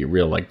that could be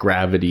real, like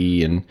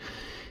gravity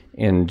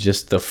and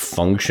just the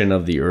function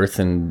of the earth,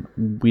 and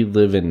we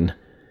live in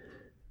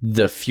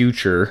the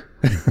future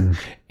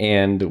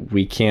and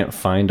we can't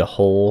find a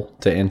hole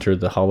to enter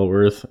the hollow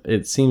earth.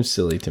 It seems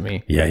silly to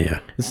me. Yeah.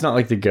 It's not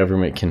like the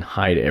government can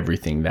hide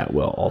everything that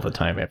well all the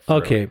time.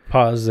 Okay,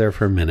 pause there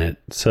for a minute.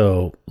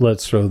 So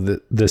let's throw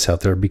this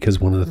out there,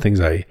 because one of the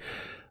things I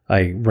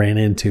ran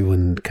into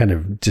and kind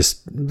of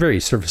just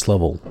very surface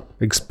level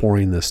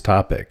exploring this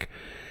topic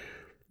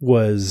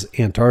was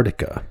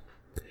Antarctica.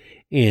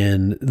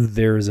 And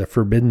there's a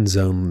forbidden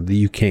zone that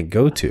you can't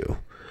go to.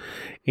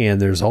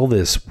 And there's all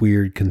this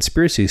weird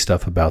conspiracy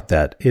stuff about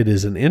that. It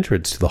is an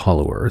entrance to the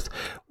hollow earth,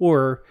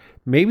 or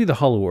maybe the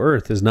hollow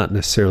earth is not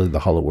necessarily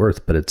the hollow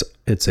earth, but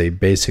it's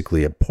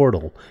basically a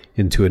portal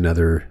into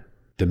another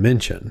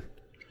dimension.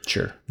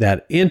 Sure.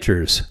 That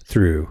enters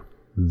through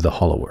the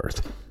hollow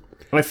earth.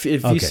 If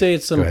you say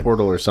it's some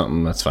portal or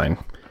something, that's fine.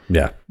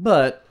 Yeah.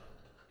 But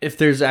if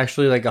there's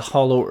actually like a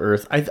hollow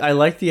earth, I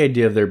like the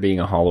idea of there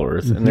being a hollow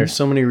earth, and there's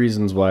so many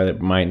reasons why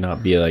that might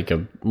not be like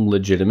a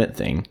legitimate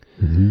thing.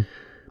 Mm-hmm.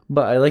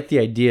 But I like the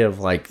idea of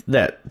like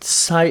that.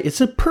 It's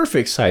a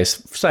perfect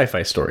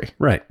sci-fi story,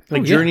 Right.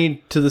 Like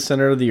Journey to the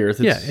Center of the Earth.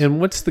 Yeah,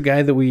 and what's the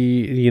guy that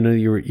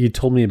you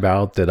told me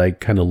about that I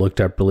kind of looked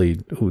up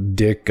really?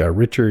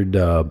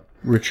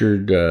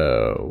 Richard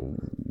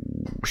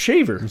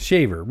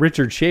Shaver.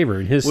 Richard Shaver,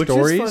 and his Which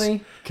stories. is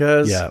funny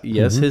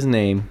because his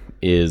name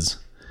is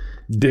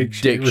Dick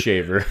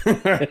Shaver.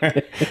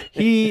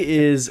 He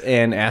is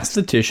an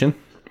esthetician,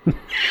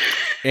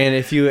 and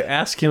if you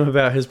ask him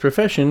about his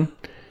profession,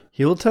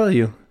 he will tell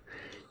you,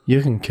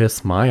 "You can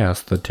kiss my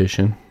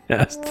esthetician."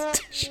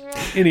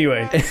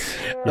 Anyway,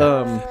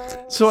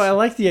 so I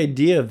like the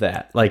idea of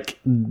that. Like,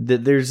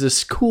 there's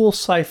this cool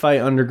sci-fi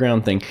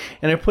underground thing,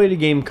 and I played a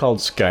game called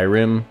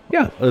Skyrim.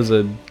 Yeah, as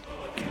a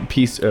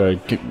piece,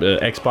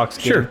 Xbox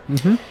game. Sure.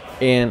 Mm-hmm.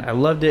 And I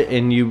loved it.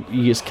 And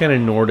it's kind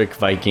of Nordic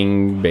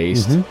Viking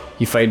based. Mm-hmm.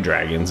 You fight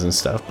dragons and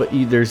stuff, but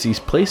there's these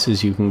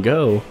places you can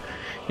go,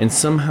 and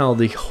somehow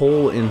the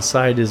whole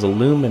inside is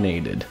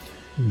illuminated.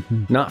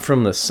 Mm-hmm. Not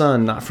from the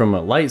sun, not from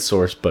a light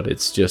source, but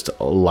it's just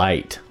a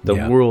light. The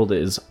world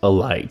is a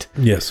light.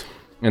 Yes.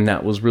 And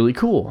that was really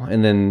cool.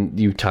 And then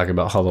you talk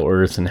about Hollow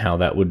Earth and how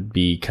that would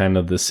be kind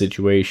of the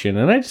situation.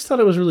 And I just thought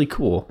it was really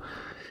cool.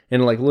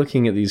 And like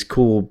looking at these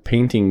cool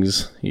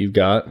paintings you've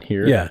got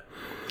here. Yeah.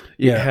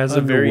 It has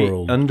a very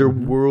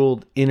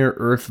underworld, inner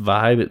earth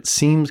vibe. It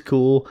seems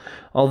cool.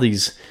 All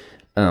these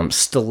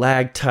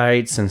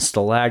stalactites and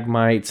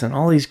stalagmites and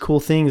all these cool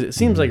things. It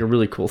seems like a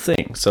really cool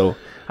thing. So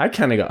I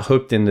kind of got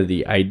hooked into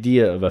the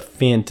idea of a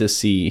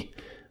fantasy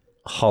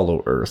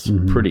hollow earth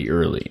pretty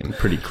early and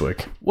pretty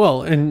quick.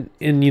 Well, and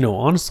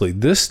honestly,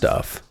 this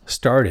stuff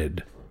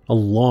started a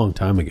long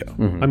time ago.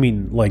 I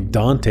mean, like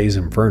Dante's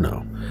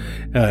Inferno,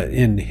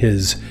 in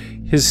his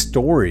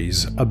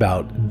stories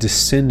about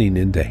descending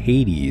into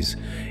Hades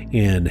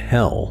and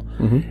hell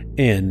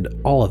and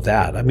all of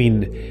that. I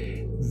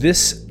mean,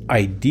 this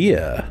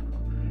idea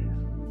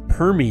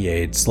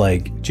permeates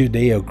like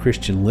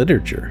Judeo-Christian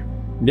literature.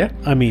 Yeah.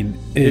 I mean,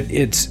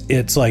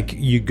 it's like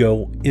you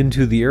go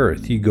into the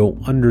earth, you go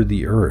under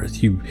the earth.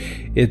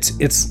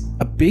 It's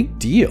a big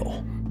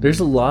deal. There's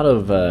a lot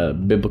of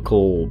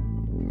biblical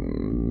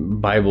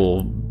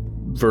Bible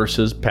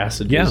verses,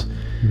 passages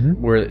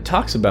where it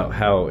talks about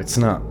how it's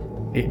not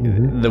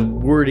the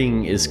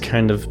wording is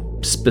kind of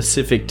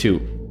specific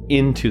to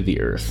into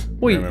the earth.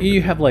 Well,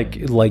 you have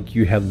like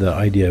you have the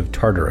idea of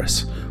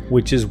Tartarus,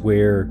 which is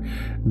where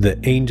the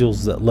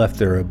angels that left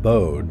their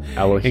abode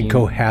Elohim. and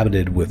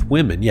cohabited with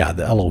women, the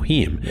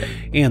Elohim,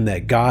 and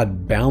that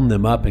God bound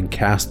them up and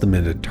cast them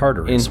into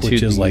Tartarus,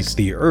 which is like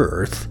the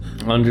earth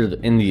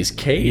in these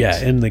caves. Yeah,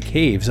 in the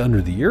caves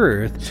under the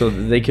earth, so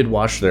that they could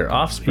watch their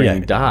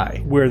offspring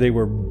die, where they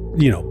were,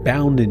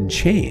 bound in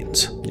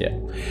chains. Yeah,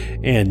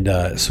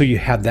 and so you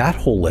have that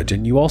whole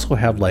legend. You also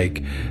have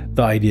like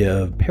the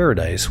idea of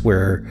paradise,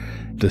 where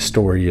the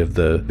story of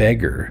the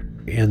beggar,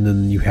 and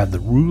then you have the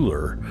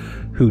ruler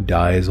who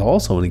dies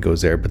also, and he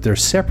goes there, but they're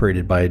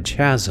separated by a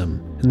chasm,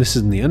 and this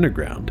is in the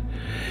underground.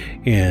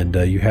 And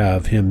you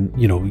have him,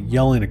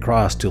 yelling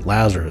across to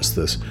Lazarus,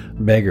 this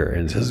beggar,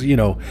 and says,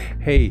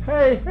 hey,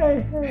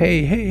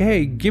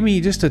 give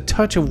me just a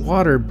touch of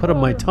water, put on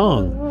my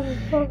tongue.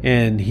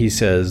 And he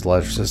says,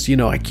 Lazarus says,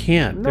 I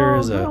can't. There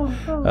is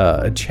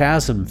a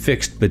chasm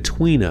fixed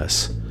between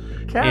us.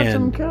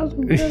 Chasm.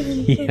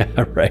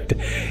 Yeah, right.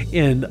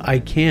 And I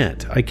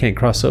can't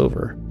make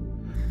over.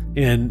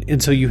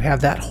 And so you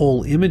have that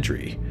whole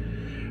imagery.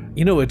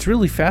 It's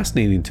really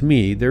fascinating to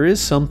me. There is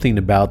something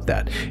about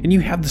that. And you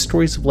have the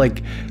stories of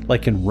like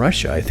in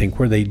Russia, I think,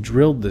 where they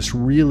drilled this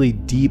really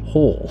deep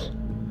hole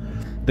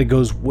that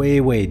goes way,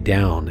 way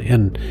down.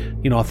 And,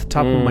 off the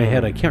top of my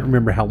head, I can't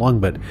remember how long,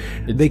 but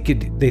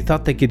they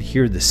thought they could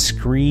hear the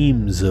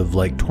screams of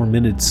like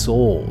tormented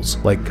souls,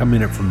 like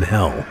coming up from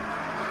hell.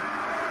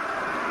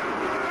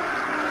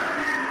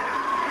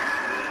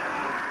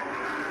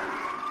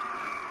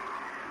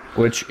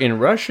 Which in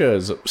Russia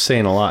is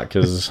saying a lot,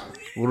 because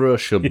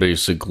Russia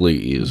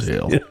basically is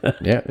hell.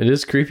 Yeah, it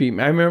is creepy.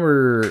 I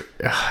remember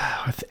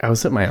I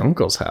was at my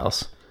uncle's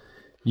house.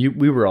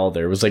 We were all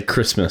there. It was like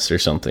Christmas or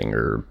something,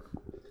 or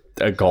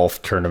a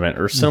golf tournament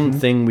or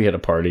something. We had a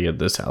party at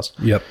this house.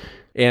 Yep.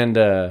 And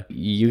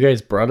you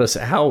guys brought us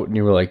out, and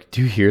you were like,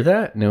 "Do you hear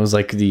that?" And it was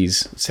like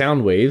these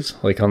sound waves,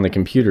 like on the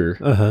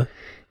computer.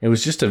 It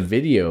was just a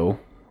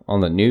video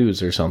on the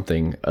news or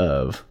something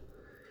of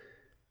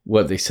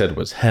what they said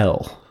was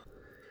hell.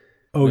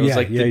 Oh, it was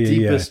like the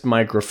deepest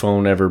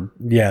microphone ever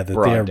that they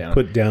ever down.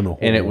 put down a hole.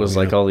 And it was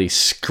like all these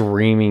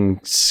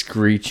screaming,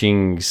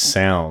 screeching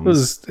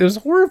sounds. It was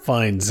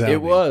horrifying sound.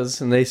 It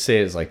was, and they say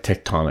it's like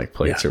tectonic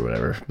plates or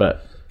whatever,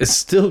 but it's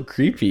still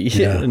creepy.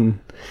 Yeah.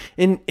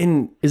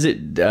 And is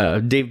it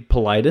Dave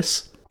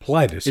Politis?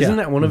 Politis, Isn't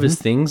that one of his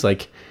things?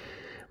 Like,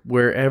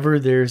 wherever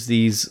there's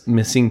these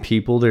missing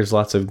people, there's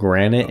lots of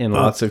granite and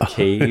lots of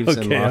caves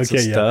and lots of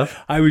stuff.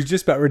 I was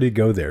just about ready to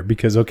go there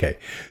because,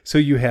 so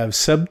you have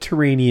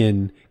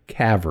subterranean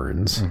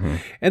caverns,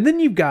 and then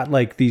you've got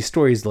like these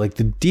stories, like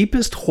the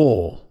deepest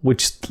hole,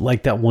 which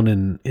like that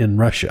one in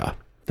Russia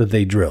that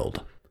they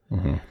drilled,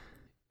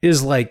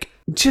 is like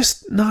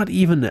just not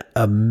even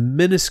a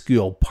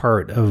minuscule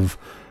part of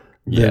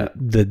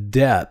the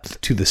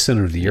depth to the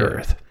center of the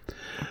earth.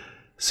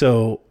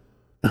 So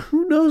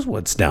who knows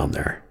what's down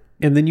there?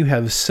 And then you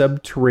have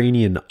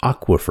subterranean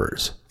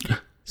aquifers.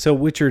 So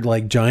which are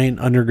like giant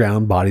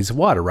underground bodies of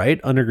water,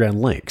 right?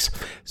 Underground lakes.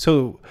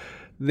 So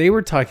they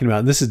were talking about,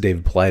 and this is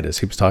David Politis,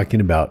 he was talking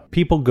about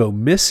people go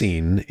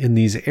missing in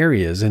these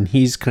areas, and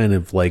he's kind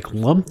of like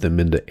lumped them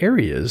into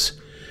areas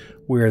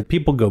where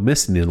people go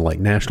missing in like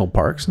national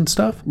parks and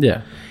stuff.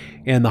 Yeah.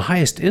 And the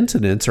highest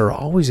incidents are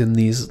always in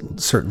these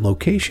certain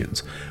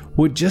locations.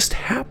 What just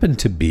happened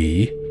to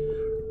be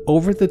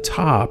over the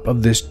top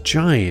of this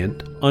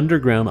giant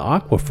underground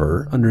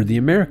aquifer under the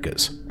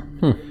Americas.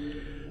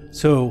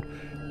 So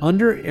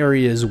under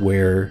areas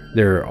where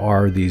there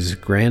are these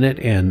granite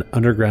and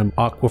underground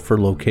aquifer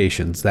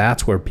locations,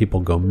 that's where people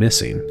go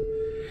missing.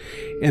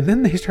 And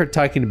then they start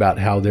talking about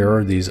how there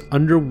are these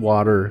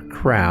underwater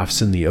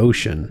crafts in the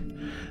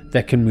ocean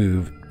that can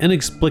move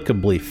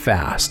inexplicably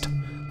fast,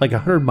 like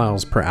 100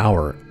 miles per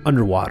hour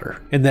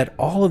underwater, and that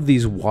all of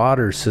these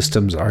water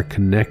systems are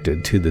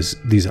connected to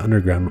these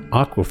underground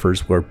aquifers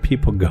where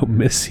people go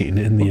missing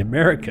in the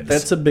Americas.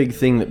 That's a big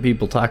thing that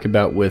people talk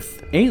about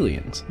with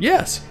aliens.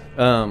 Yes,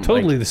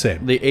 totally like the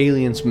same. The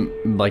aliens,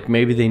 like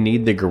maybe they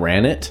need the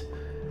granite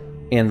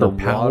and the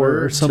power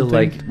water or something to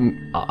like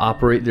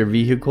operate their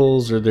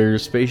vehicles or their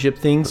spaceship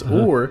things,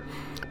 or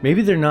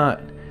maybe they're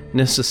not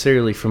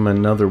necessarily from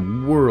another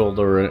world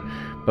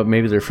but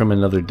maybe they're from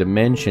another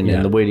dimension,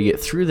 and the way to get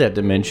through that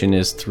dimension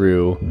is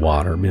through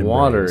water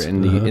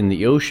in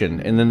the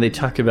ocean. And then they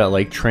talk about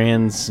like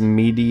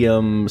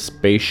transmedium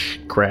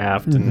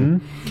spacecraft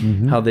and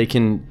how they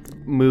can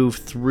move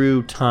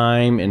through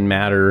time and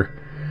matter,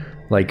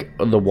 like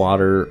the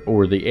water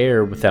or the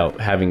air, without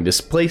having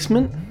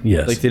displacement.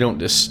 Yes, like they don't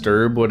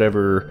disturb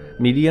whatever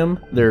medium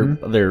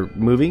they're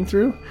moving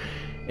through.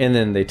 And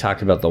then they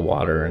talk about the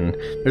water, and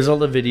there's all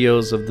the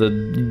videos of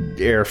the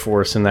Air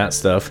Force and that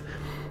stuff.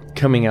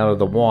 coming out of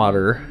the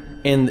water.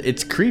 And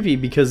it's creepy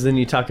because then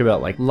you talk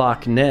about like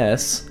Loch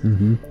Ness,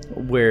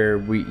 where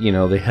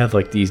they have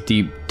like these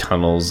deep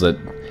tunnels that,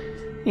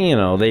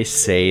 they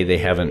say they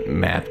haven't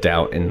mapped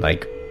out in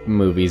like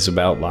movies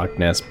about Loch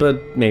Ness,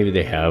 but maybe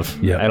they have.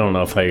 Yeah. I don't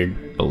know if I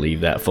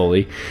believe that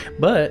fully.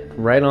 But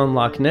right on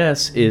Loch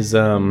Ness is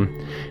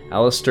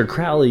Aleister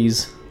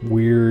Crowley's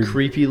Weird,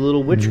 creepy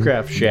little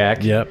witchcraft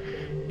shack. Yep.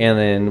 And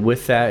then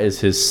with that is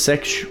his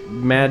sex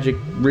magic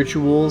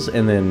rituals,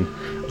 and then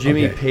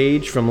Jimmy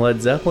Page from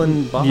Led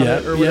Zeppelin bought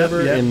it or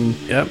whatever. And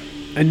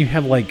and you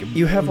have like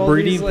all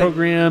breeding these, like,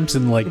 programs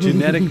and like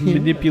genetic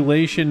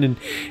manipulation, and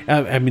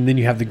then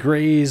you have the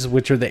Greys,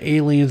 which are the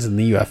aliens, and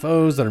the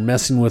UFOs that are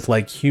messing with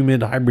like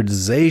human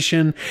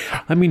hybridization.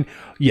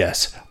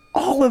 Yes,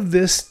 all of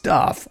this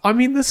stuff.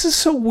 This is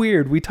so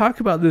weird. We talk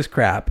about this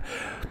crap,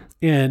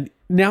 and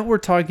now we're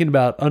talking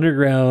about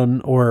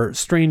underground or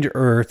strange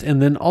earth, and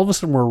then all of a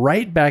sudden we're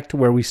right back to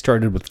where we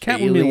started with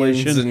cattle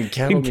mutilation and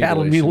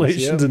cattle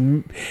mutilations,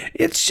 and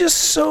it's just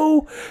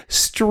so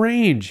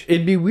strange.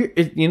 It'd be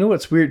weird. You know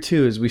what's weird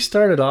too is we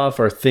started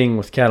off our thing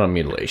with cattle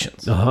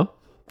mutilations.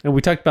 And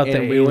we talked about the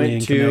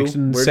alien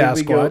connection,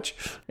 Sasquatch,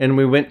 and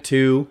we went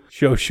to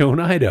Shoshone,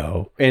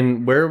 Idaho.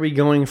 And where are we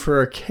going for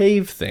our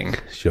cave thing?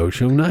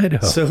 Shoshone,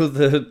 Idaho. So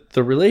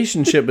the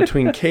relationship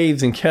between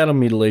caves and cattle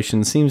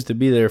mutilation seems to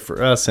be there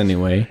for us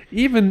anyway.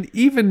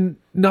 Even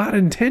not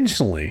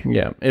intentionally.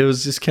 Yeah, it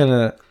was just kind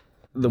of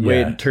the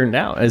way it turned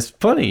out. It's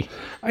funny.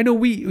 I know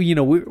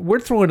we're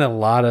throwing a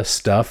lot of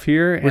stuff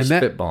here. We're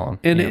spitballing.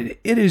 And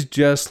it is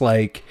just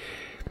like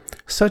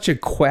such a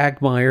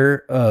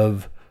quagmire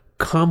of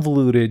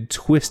convoluted,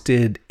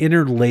 twisted,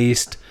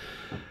 interlaced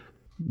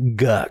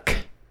guck.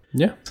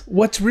 Yeah.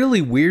 What's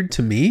really weird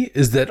to me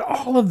is that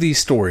all of these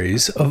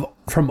stories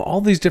from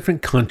all these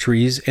different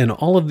countries and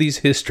all of these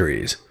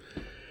histories,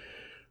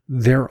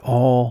 they're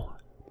all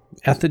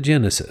at the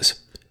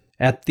Genesis.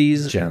 At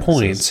these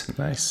points,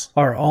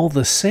 are all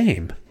the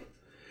same.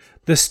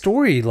 The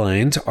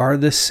storylines are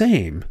the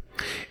same.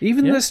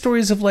 Even the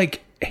stories of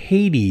like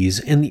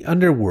Hades and the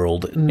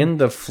underworld and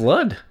the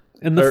flood.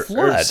 And the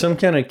flood. Or some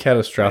kind of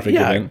catastrophic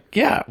event.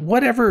 Yeah,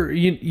 whatever.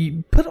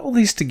 You put all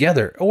these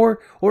together.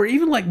 Or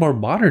even like more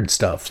modern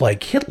stuff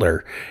like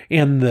Hitler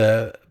and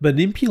the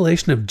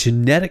manipulation of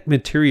genetic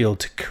material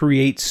to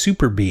create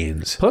super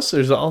beings. Plus,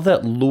 there's all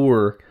that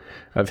lore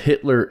of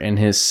Hitler and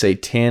his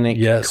satanic,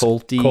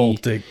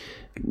 cultic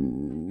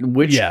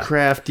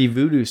witchcrafty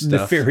voodoo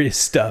stuff. Nefarious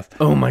stuff.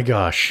 Oh my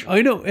gosh.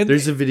 I know. And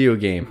there's a video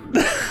game.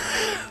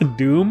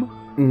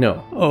 Doom?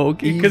 No. Oh,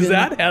 okay. Because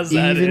that has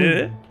that in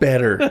it.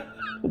 Better.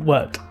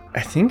 What?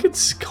 I think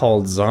it's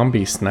called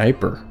Zombie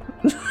Sniper.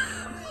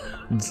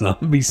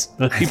 Zombie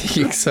Sniper? I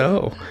think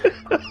so.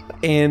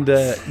 And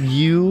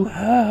you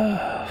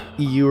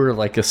were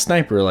like a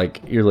sniper, like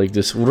you're like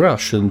this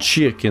Russian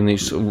chick in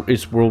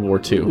it's World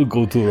War II. We'll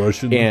go to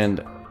Russian.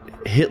 And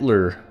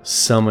Hitler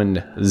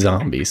summoned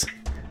zombies,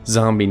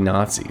 zombie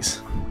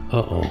Nazis.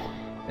 Uh-oh.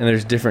 And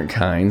there's different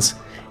kinds.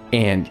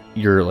 And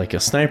you're like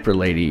a sniper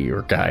lady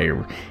or guy,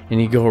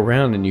 and you go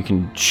around and you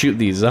can shoot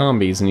these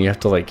zombies, and you have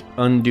to like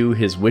undo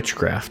his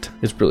witchcraft.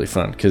 It's really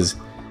fun because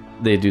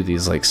they do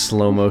these like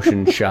slow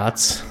motion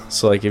shots.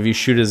 So like if you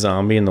shoot a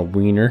zombie in the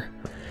wiener,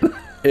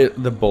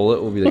 the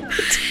bullet will be like,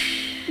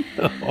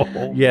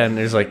 yeah, and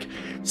there's like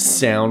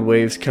sound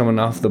waves coming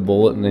off the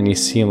bullet, and then you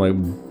see him like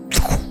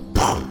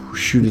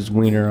shoot his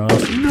wiener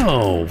off.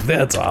 No,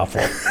 that's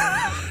awful.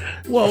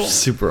 Well,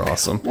 super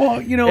awesome.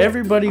 Well,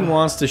 everybody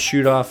wants to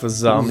shoot off a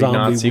zombie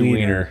Nazi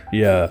wiener.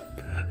 Yeah.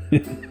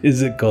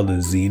 Is it called a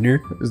Ziener?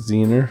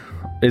 Ziener.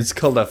 It's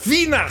called a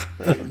Wiener.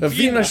 A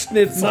Wiener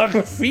Schnitzel.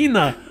 Nach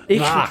Wiener.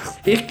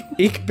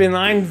 Ich bin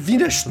ein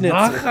Wiener Schnitzel.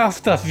 Nach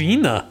auf der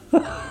Wiener.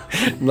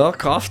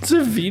 Nach auf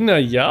der Wiener,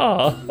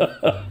 ja.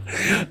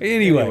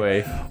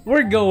 Anyway,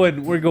 we're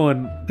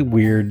going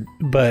weird,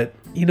 but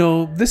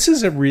this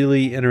is a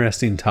really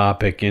interesting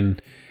topic,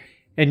 and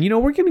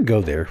we're going to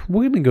go there.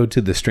 We're going to go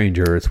to the strange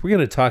earth. We're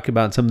going to talk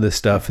about some of this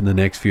stuff in the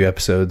next few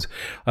episodes.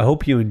 I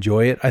hope you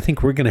enjoy it. I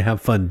think we're going to have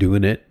fun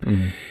doing it.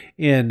 Mm-hmm.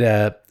 And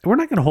we're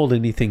not going to hold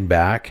anything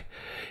back.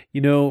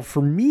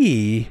 For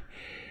me,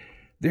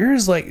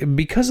 there's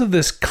because of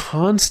this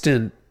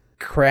constant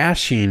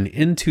crashing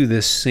into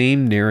this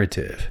same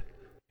narrative,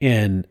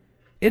 and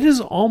it is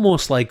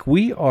almost like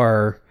we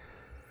are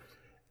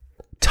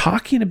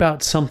talking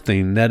about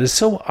something that is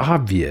so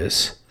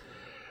obvious,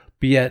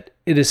 but yet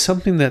it is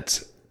something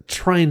that's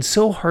trying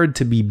so hard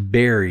to be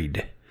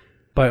buried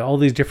by all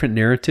these different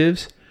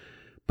narratives,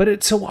 but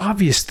it's so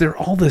obvious they're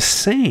all the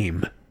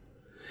same.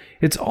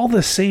 It's all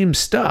the same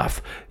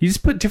stuff. You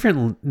just put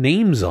different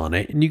names on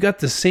it, and you got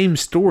the same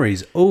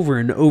stories over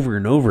and over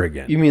and over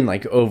again. You mean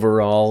like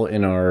overall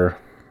in our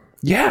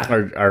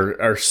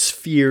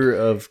sphere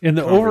of in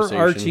the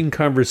overarching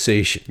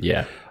conversation?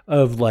 Yeah,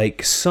 of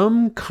like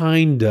some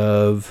kind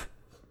of,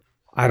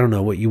 I don't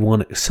know what you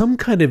want. Some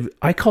kind of,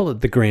 I call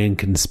it the grand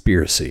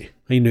conspiracy.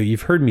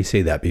 You've heard me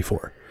say that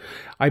before.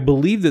 I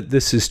believe that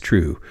this is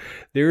true.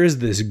 There is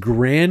this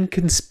grand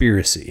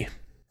conspiracy,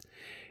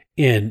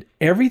 And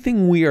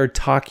everything we are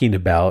talking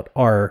about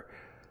are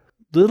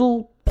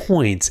little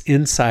points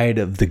inside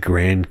of the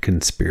grand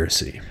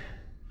conspiracy.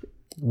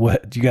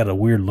 What? You got a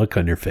weird look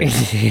on your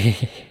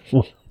face.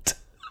 What?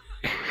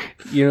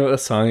 You know a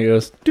song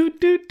goes.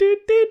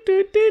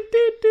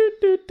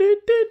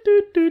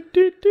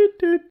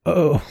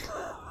 Oh.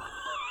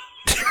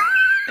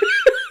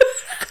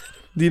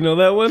 Do you know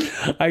that one?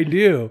 I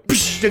do.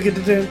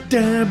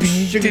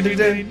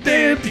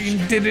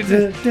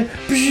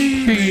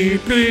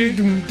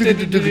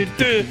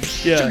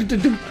 Yeah.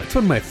 That's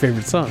one of my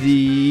favorite songs.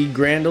 The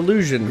Grand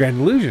Illusion. Grand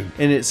Illusion.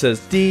 And it says,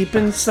 deep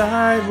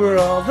inside, we're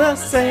all the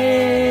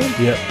same.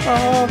 Yep.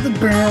 All the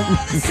brown.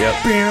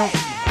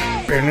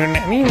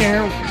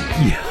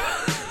 Yeah.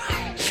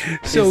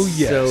 So, It's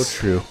yes. so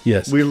true.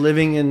 Yes. We're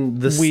living in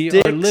the We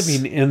sticks, are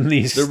living in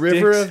these the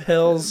river sticks. of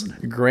hell's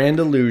Grand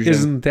Illusion.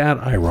 Isn't that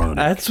ironic?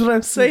 That's what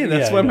I'm saying.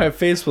 That's Yeah, why I know. my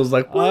face was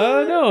like, what?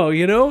 I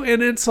know,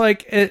 and it's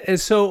like,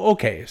 so,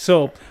 okay,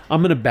 so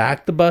I'm going to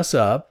back the bus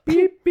up,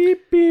 beep,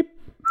 beep, beep,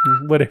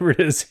 whatever it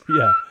is,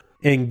 yeah,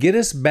 and get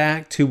us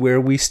back to where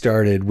we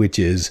started, which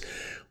is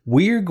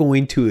we're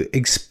going to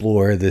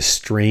explore this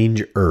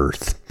strange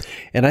earth.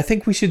 And I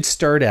think we should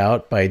start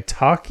out by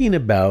talking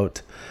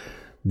about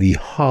the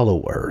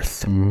hollow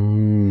earth.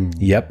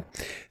 Yep.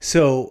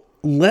 So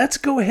let's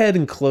go ahead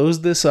and close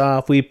this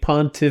off. We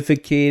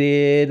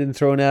pontificated and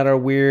thrown out our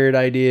weird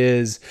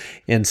ideas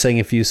and sang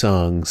a few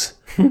songs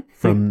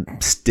from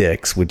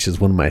Styx, which is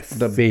one of my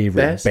favorite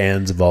best-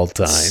 bands of all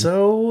time.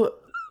 So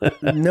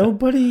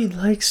nobody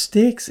likes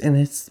Styx, and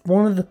it's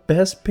one of the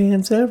best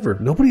bands ever.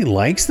 Nobody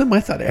likes them? I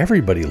thought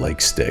everybody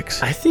likes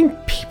Styx. I think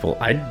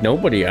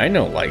nobody I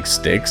know likes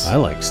Styx. I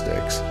like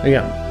Styx. I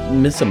got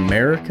Miss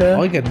America.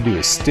 All you got to do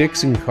is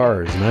sticks and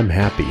cars, and I'm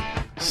happy.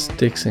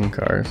 Sticks and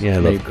cars. Yeah,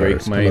 I They love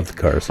cars. I love the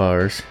cars.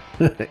 Bars.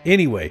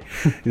 Anyway,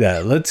 yeah,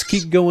 let's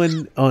keep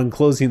going on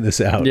closing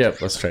this out.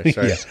 Yep, let's try.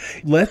 Sorry. Yeah.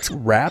 Let's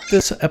wrap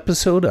this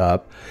episode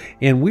up,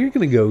 and we're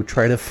going to go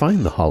try to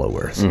find the Hollow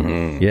Earth.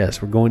 Mm-hmm.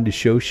 Yes, we're going to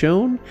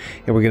Shoshone,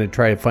 and we're going to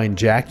try to find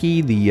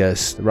Jackie, the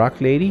rock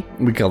lady.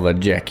 We call her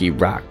Jackie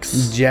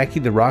Rocks. Jackie,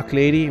 the rock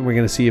lady, and we're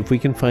going to see if we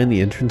can find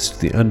the entrance to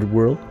the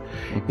underworld.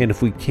 Mm-hmm. And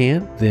if we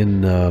can't,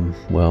 then,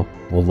 we'll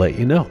let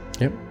you know.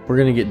 Yep, we're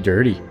going to get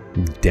dirty.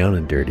 Down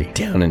and dirty.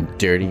 Down and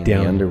dirty in the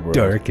underworld.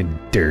 Dark and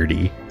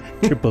dirty.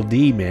 Triple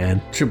D, man.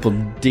 Triple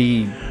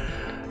D.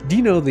 Do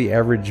you know the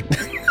average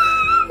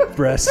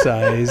breast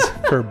size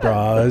for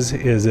bras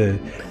is a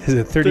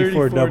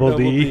 34 double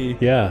D?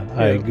 Yeah,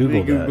 I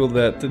googled that. Googled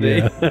that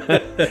today.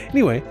 Yeah.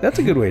 Anyway, that's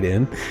a good way to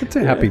end. It's a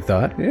happy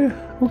thought. Yeah.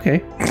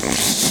 Okay.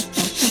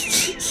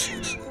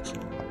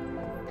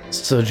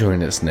 So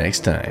join us next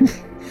time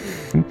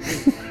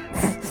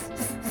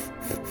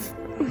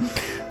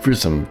for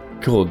some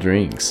cool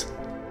drinks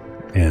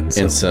And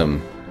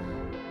some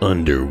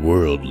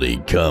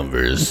underworldly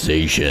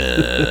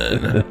conversation.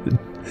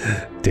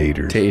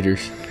 taters.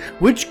 Taters,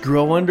 which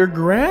grow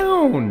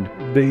underground.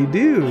 They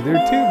do.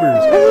 They're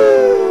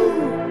tubers.